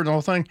murderer, the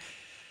whole thing.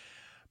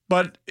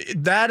 But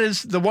that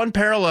is the one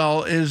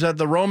parallel is that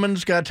the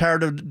Romans got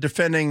tired of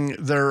defending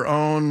their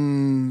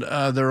own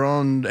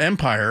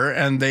empire,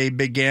 and they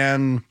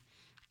began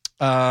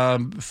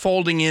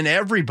folding in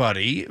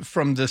everybody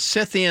from the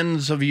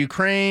Scythians of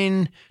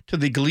Ukraine to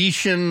the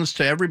Galicians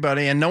to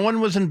everybody, and no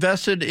one was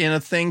invested in a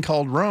thing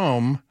called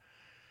Rome.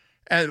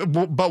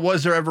 But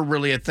was there ever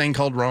really a thing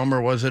called Rome,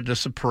 or was it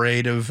just a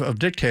parade of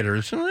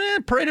dictators?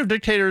 Parade of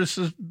dictators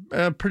is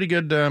pretty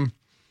good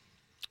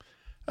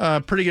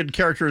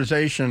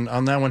characterization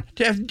on that one.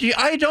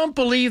 I don't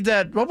believe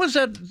that. What was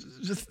that?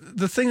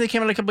 The thing that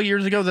came out a couple of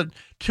years ago that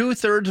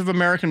 2/3 of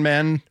American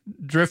men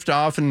drift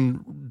off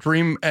and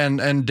dream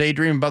and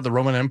daydream about the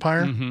Roman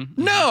Empire.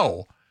 Mm-hmm.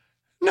 No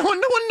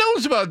one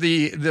knows about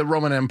the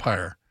Roman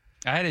Empire.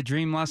 I had a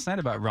dream last night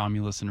about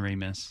Romulus and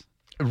Remus.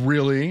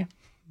 Really?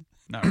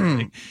 Not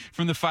really.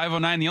 From the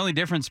 509, the only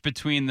difference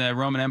between the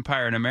Roman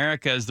Empire and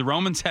America is the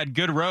Romans had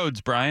good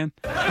roads, Brian.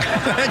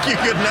 Thank you.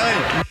 Good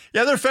night.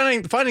 Yeah, they're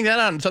finding that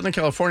out in Southern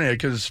California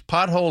because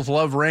potholes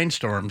love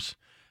rainstorms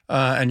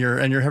and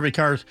your heavy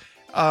cars.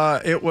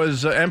 It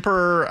was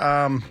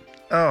Emperor,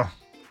 the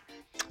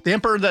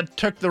emperor that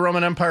took the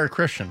Roman Empire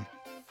Christian.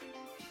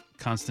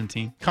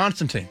 Constantine.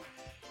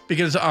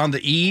 Because on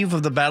the eve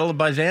of the Battle of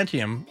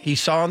Byzantium, he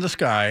saw in the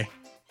sky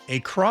a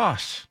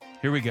cross.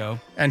 Here we go.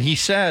 And he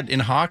said,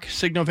 in hoc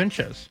signo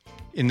vinces,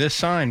 in this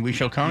sign we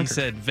shall conquer. He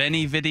said,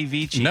 veni vidi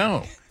vici.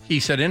 No, he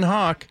said, in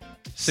hoc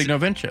signo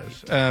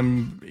vinces,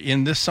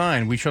 in this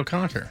sign we shall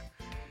conquer.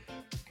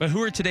 But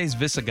who are today's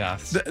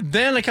Visigoths?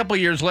 Then a couple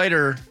of years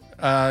later,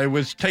 it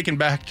was taken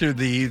back to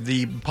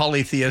the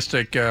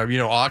polytheistic,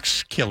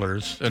 ox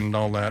killers and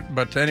all that.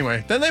 But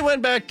anyway, then they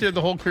went back to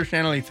the whole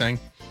Christianity thing.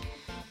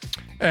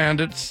 And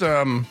it's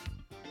all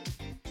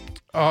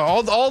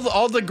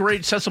the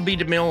great Cecil B.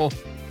 DeMille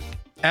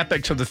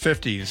epics of the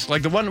 50s.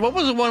 Like what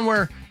was the one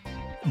where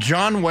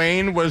John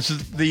Wayne was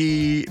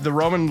the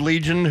Roman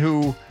legion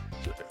who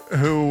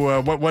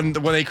when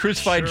they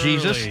crucified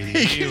Jesus,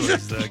 he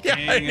was the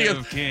king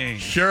of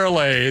kings.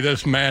 Surely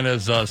this man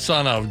is a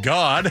son of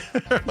God.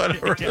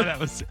 Whatever. Yeah, that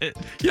was it.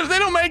 Yeah, they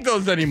don't make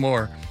those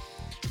anymore.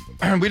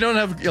 We don't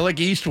have like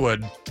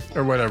Eastwood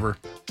or whatever.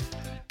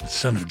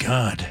 Son of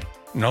God.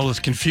 And all this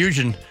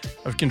confusion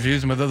of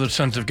confusing with other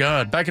sons of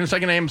God. Back in a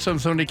second, AM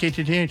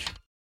 770 KTTH.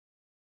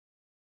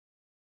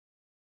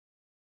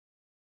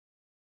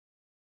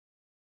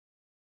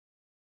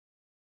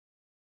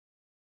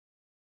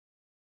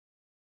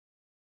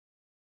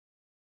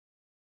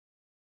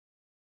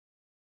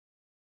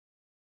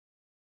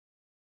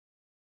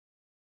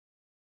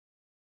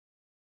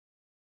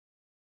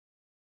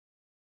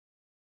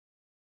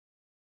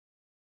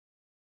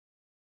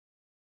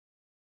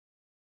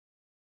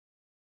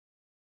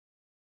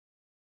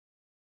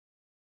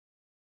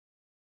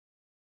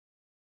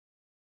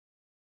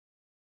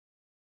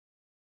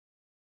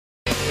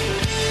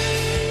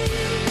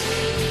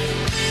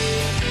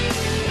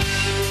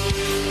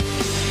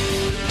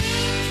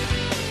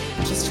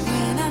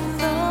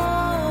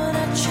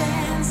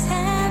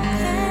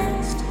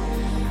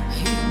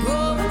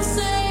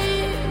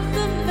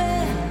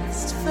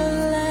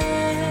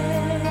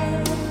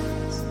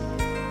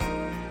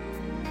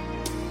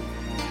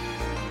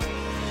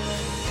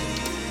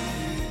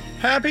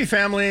 Happy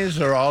families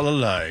are all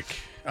alike.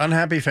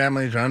 Unhappy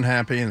families are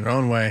unhappy in their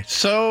own way.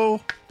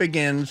 So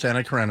begins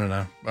Anna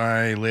Karenina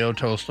by Leo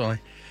Tolstoy.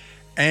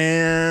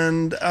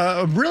 And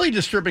a really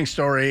disturbing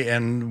story,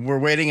 and we're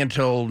waiting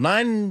until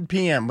 9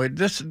 p.m. But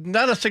this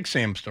not a 6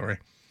 a.m. story.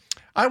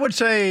 I would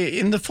say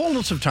in the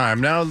fullness of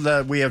time, now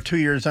that we have 2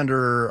 years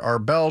under our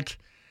belt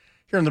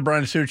here on the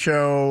Brian Suit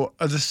Show,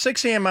 the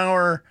 6 a.m.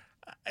 hour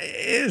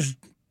is...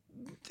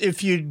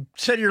 If you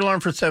set your alarm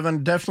for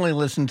 7, definitely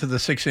listen to the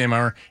 6 a.m.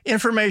 hour.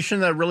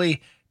 Information that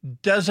really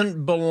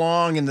doesn't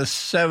belong in the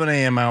 7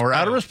 a.m. hour,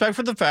 out of respect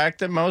for the fact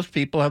that most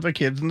people have their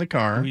kids in the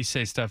car. We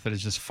say stuff that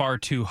is just far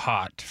too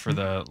hot for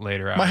the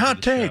later hours. My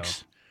hot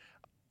takes.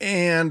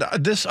 And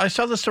I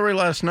saw the story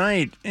last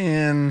night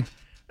and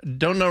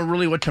don't know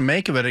really what to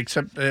make of it,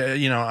 except,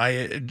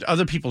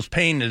 other people's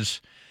pain is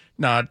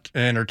not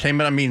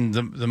entertainment. I mean,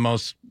 the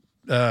most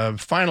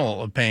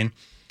final of pain.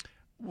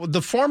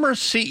 The former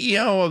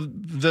CEO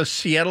of the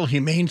Seattle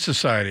Humane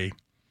Society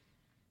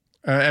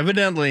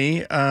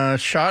evidently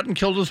shot and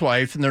killed his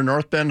wife in their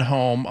North Bend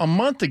home a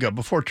month ago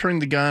before turning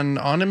the gun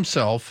on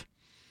himself.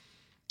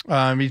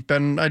 He's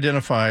been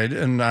identified,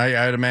 and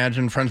I'd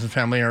imagine friends and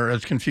family are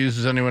as confused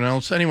as anyone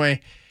else.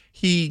 Anyway,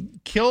 he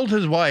killed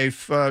his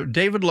wife.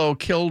 David Lowe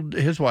killed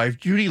his wife,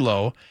 Judy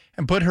Lowe,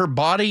 and put her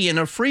body in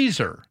a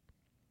freezer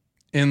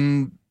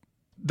in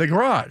the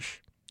garage.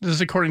 This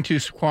is according to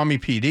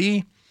Snohomish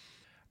PD.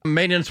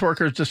 Maintenance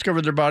workers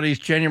discovered their bodies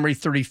January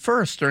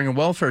 31st during a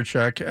welfare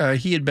check.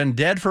 He had been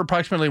dead for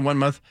approximately 1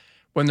 month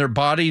when their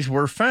bodies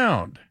were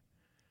found.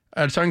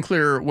 It's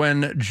unclear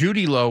when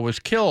Judy Lowe was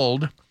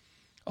killed.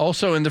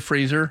 Also in the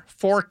freezer,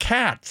 4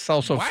 cats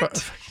also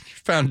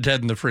found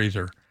dead in the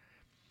freezer.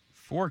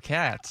 4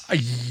 cats?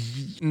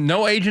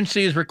 No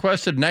agency has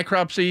requested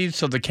necropsies,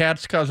 so the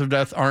cat's cause of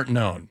death aren't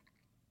known.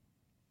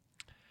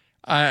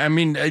 I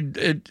mean,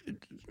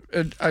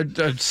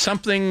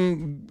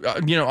 something,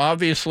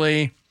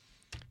 obviously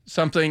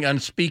something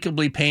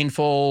unspeakably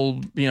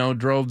painful,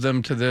 drove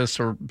them to this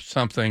or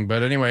something.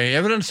 But anyway,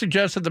 evidence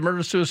suggests that the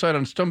murder-suicide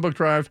on Stonebrook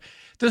Drive,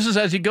 this is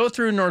as you go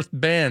through North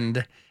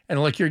Bend,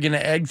 and like you're going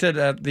to exit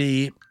at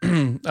the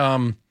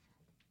at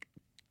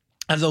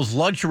those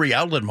luxury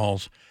outlet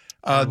malls.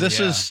 This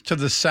is to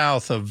the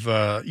south of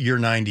Year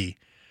 90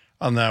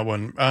 on that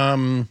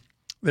one.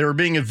 They were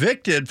being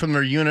evicted from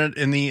their unit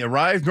in the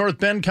Arrive North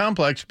Bend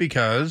complex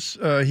because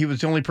he was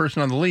the only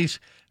person on the lease.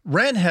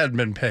 Rent hadn't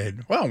been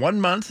paid. Well, 1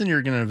 month and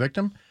you're going to evict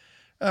him.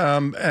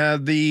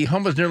 The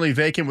home was nearly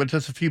vacant with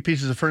just a few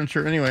pieces of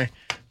furniture. Anyway,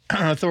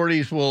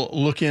 authorities will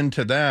look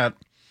into that.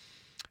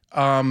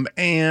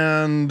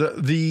 And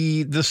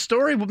the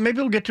story, maybe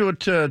we'll get to it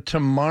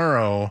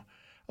tomorrow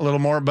a little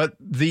more, but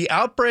the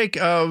outbreak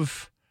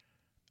of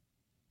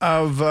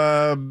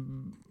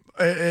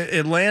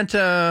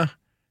Atlanta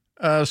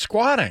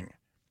squatting.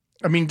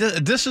 I mean,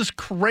 this is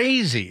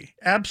crazy,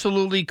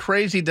 absolutely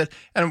crazy.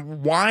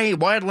 And why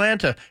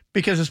Atlanta?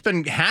 Because it's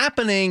been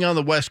happening on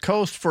the West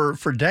Coast for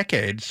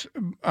decades.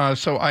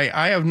 So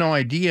I have no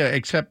idea,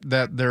 except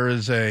that there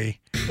is a...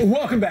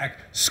 Welcome back.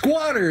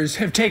 Squatters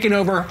have taken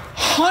over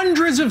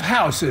hundreds of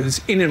houses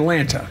in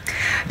Atlanta.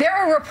 There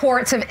are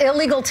reports of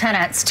illegal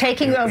tenants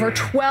taking over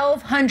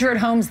 1,200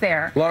 homes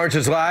there. Lawrence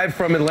is live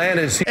from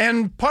Atlanta.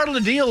 And part of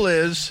the deal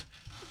is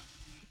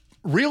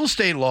real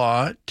estate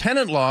law,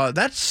 tenant law,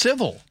 that's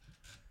civil.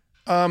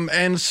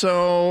 And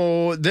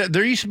so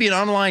there used to be an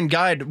online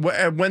guide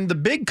when the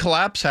big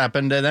collapse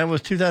happened, and that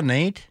was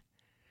 2008,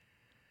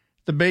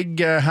 the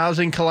big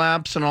housing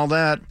collapse and all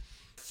that.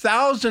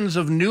 Thousands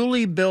of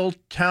newly built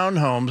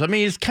townhomes. I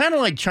mean, it's kind of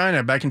like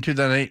China back in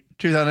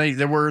 2008.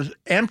 There were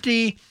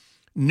empty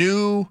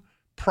new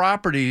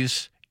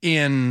properties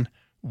in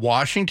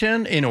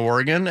Washington, in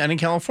Oregon, and in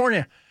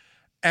California.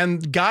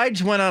 And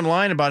guides went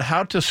online about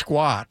how to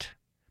squat,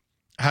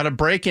 how to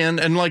break in,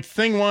 and like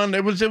thing one,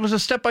 it was a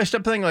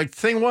step-by-step thing. Like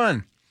thing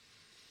one,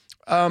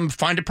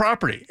 find a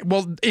property.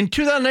 Well, in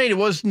 2008, it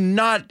was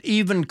not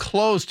even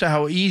close to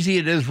how easy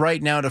it is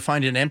right now to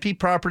find an empty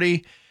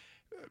property,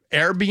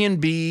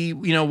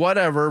 Airbnb,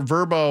 whatever,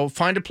 Verbo,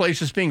 find a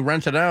place that's being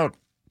rented out.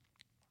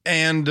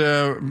 And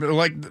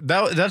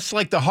that's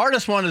like the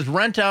hardest one is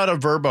rent out a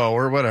Verbo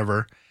or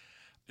whatever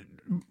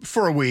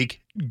for a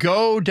week,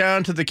 go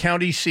down to the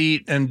county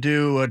seat and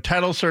do a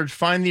title search,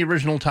 find the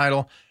original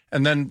title,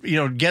 and then,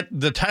 get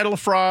the title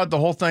fraud, the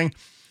whole thing.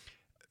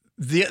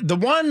 The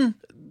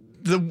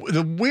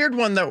weird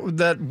one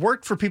that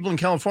worked for people in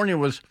California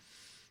was,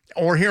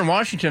 or here in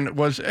Washington,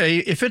 was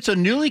if it's a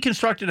newly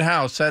constructed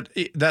house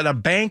that a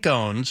bank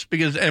owns,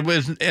 because it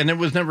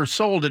was never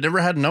sold, it never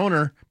had an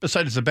owner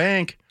besides the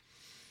bank.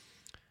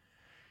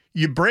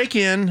 You break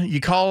in,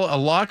 you call a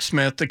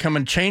locksmith to come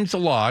and change the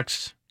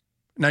locks.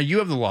 Now you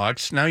have the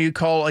locks. Now you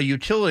call a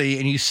utility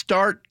and you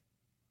start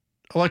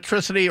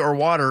electricity or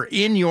water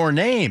in your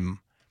name.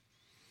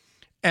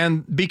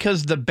 And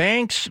because the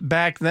banks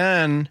back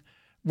then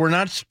were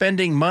not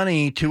spending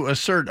money to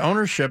assert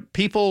ownership,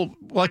 people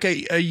like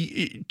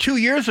 2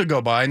 years would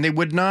go by and they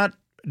would not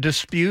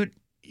dispute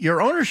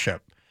your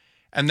ownership.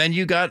 And then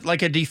you got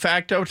like a de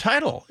facto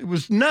title. It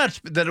was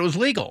nuts that it was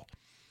legal.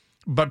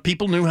 But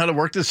people knew how to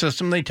work the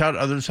system. They taught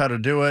others how to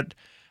do it,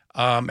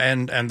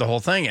 and the whole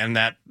thing. And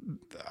that,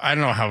 I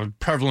don't know how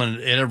prevalent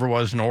it ever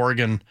was in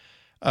Oregon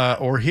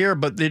or here,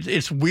 but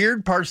it's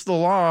weird parts of the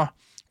law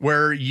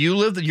where you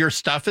live, your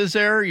stuff is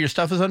there, your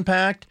stuff is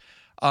unpacked,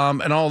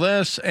 and all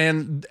this.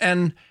 And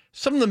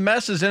some of the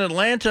messes in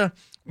Atlanta,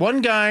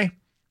 one guy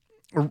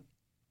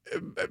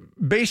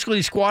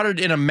basically squatted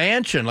in a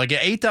mansion, like an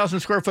 8,000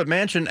 square foot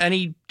mansion, and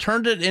he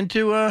turned it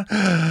into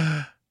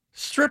a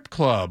strip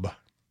club.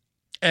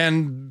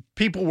 And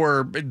people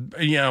were,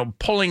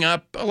 pulling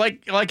up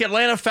like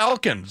Atlanta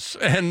Falcons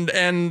and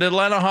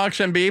Atlanta Hawks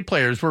NBA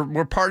players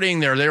were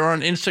partying there. They were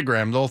on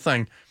Instagram, the whole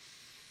thing.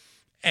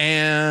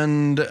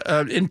 And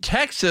in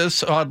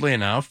Texas, oddly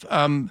enough,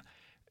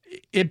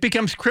 it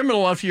becomes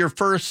criminal after your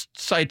first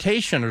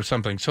citation or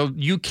something. So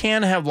you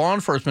can have law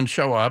enforcement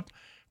show up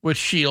with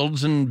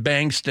shields and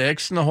bang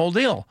sticks and the whole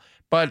deal.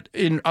 But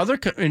in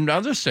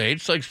other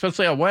states, like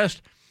especially out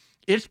west,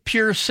 it's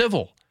pure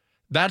civil.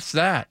 That's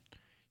that.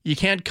 You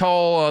can't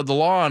call the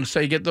law and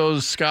say, get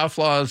those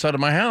scofflaws out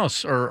of my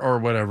house or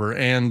whatever.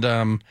 And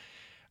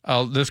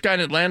this guy in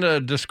Atlanta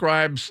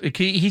describes,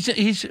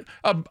 he's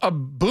a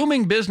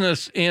booming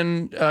business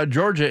in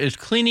Georgia is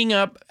cleaning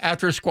up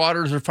after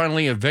squatters are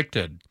finally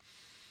evicted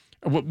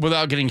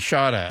without getting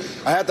shot at.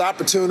 I had the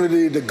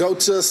opportunity to go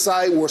to a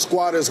site where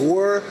squatters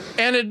were.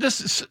 And it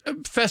just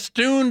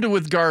festooned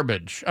with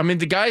garbage. I mean,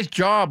 the guy's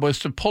job was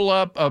to pull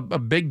up a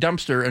big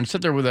dumpster and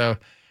sit there with a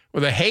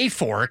hay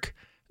fork,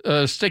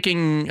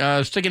 sticking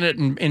it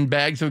in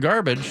bags of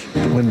garbage.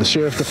 When the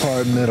sheriff's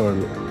department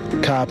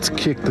or cops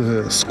kick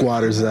the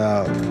squatters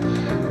out,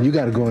 you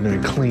got to go in there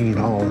and clean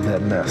all of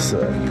that mess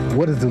up.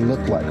 What does it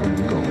look like when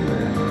you go in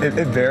there?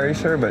 It varies,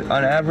 sir, but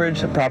on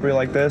average, a property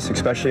like this,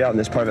 especially out in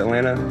this part of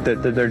Atlanta,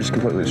 they're just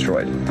completely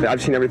destroyed.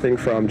 I've seen everything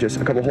from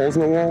just a couple holes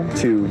in the wall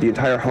to the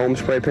entire home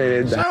spray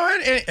painted. So,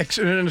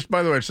 and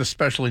by the way, it's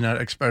especially,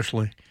 not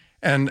especially.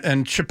 And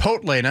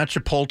Chipotle, not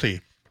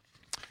Chipotle.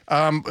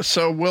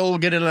 So we'll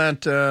get into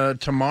that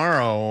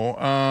tomorrow.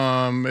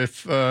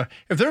 If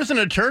there's an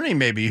attorney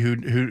maybe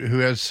who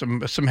has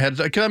some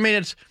heads, because I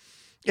mean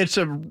it's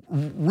a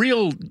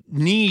real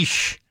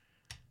niche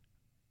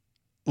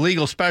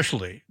legal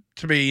specialty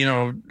to be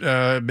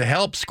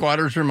help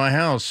squatters in my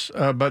house,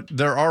 but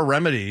there are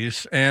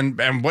remedies and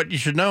what you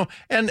should know,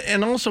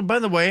 and also, by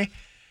the way,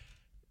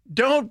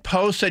 don't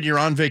post that you're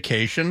on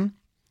vacation.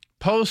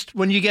 Post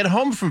when you get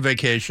home from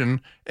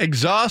vacation,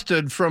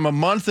 exhausted from a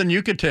month in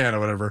Yucatan or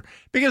whatever,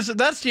 because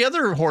that's the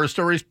other horror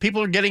stories.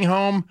 People are getting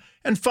home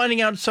and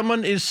finding out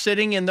someone is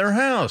sitting in their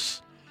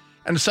house,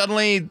 and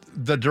suddenly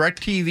the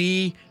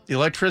DirecTV, the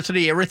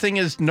electricity, everything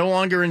is no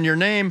longer in your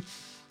name,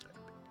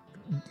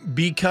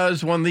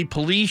 because when the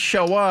police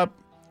show up,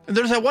 and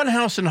there's that one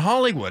house in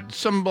Hollywood,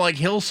 some like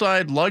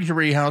hillside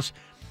luxury house,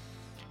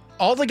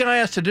 all the guy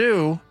has to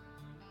do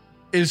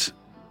is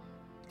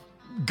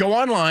go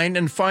online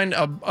and find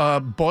a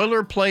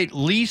boilerplate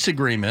lease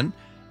agreement,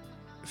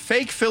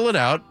 fake fill it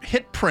out,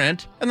 hit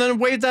print, and then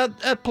wave that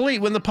at police.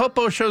 When the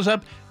popo shows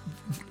up,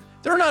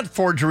 they're not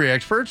forgery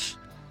experts.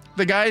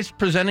 The guy's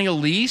presenting a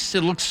lease.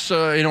 It looks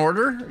in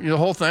order, the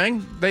whole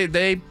thing.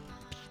 They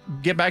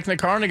get back in the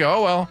car and they go,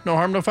 oh, well, no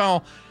harm, no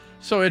foul.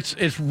 So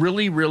it's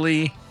really,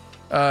 really,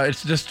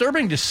 it's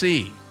disturbing to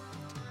see.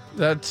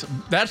 That's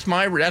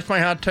my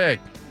hot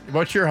take.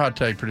 What's your hot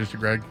take, Producer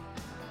Greg?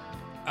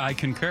 I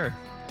concur.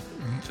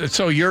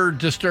 So you're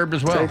disturbed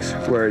as well?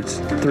 Where it's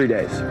 3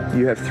 days.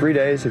 You have 3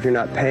 days. If you're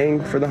not paying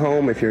for the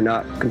home, if you're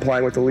not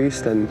complying with the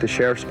lease, then the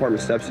sheriff's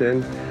department steps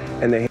in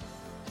and they...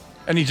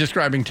 And he's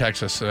describing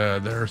Texas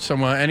there.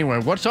 Anyway,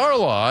 what's our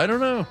law? I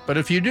don't know. But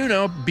if you do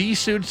know,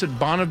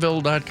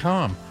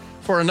 bsuits@bonneville.com.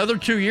 For another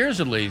 2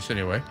 years at least,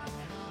 anyway.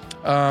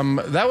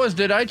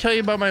 Did I tell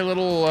you about my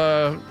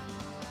little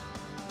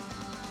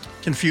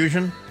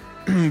confusion?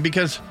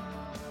 Because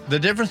the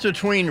difference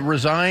between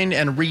resign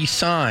and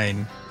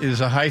re-sign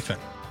is a hyphen.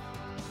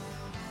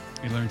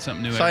 You learn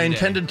something new so every I day.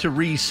 intended to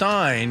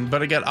re-sign,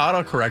 but it got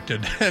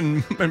auto-corrected,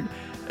 and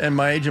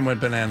my agent went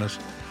bananas.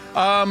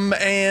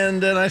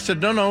 And then I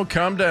said, no,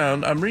 calm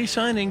down. I'm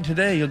re-signing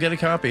today. You'll get a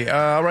copy.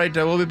 All right,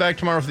 we'll be back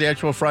tomorrow for the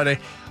actual Friday.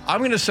 I'm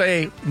going to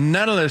say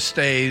none of this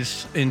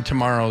stays in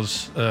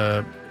tomorrow's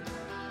our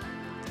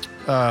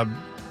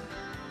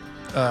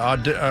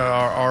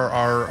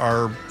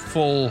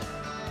full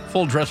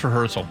dress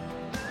rehearsal.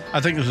 I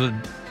think it was a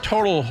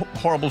total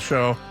horrible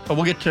show, but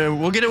we'll get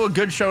to a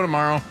good show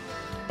tomorrow.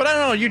 But I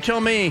don't know. You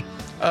tell me.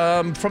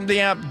 From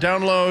the app,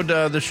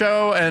 download the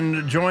show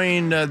and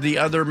join the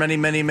other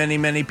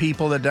many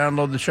people that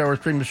download the show or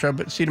stream the show.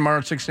 But see you tomorrow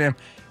at 6 a.m.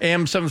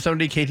 AM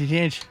 770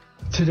 KTTH.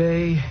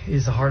 Today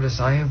is the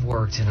hardest I have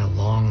worked in a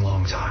long,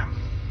 long time.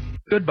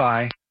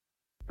 Goodbye.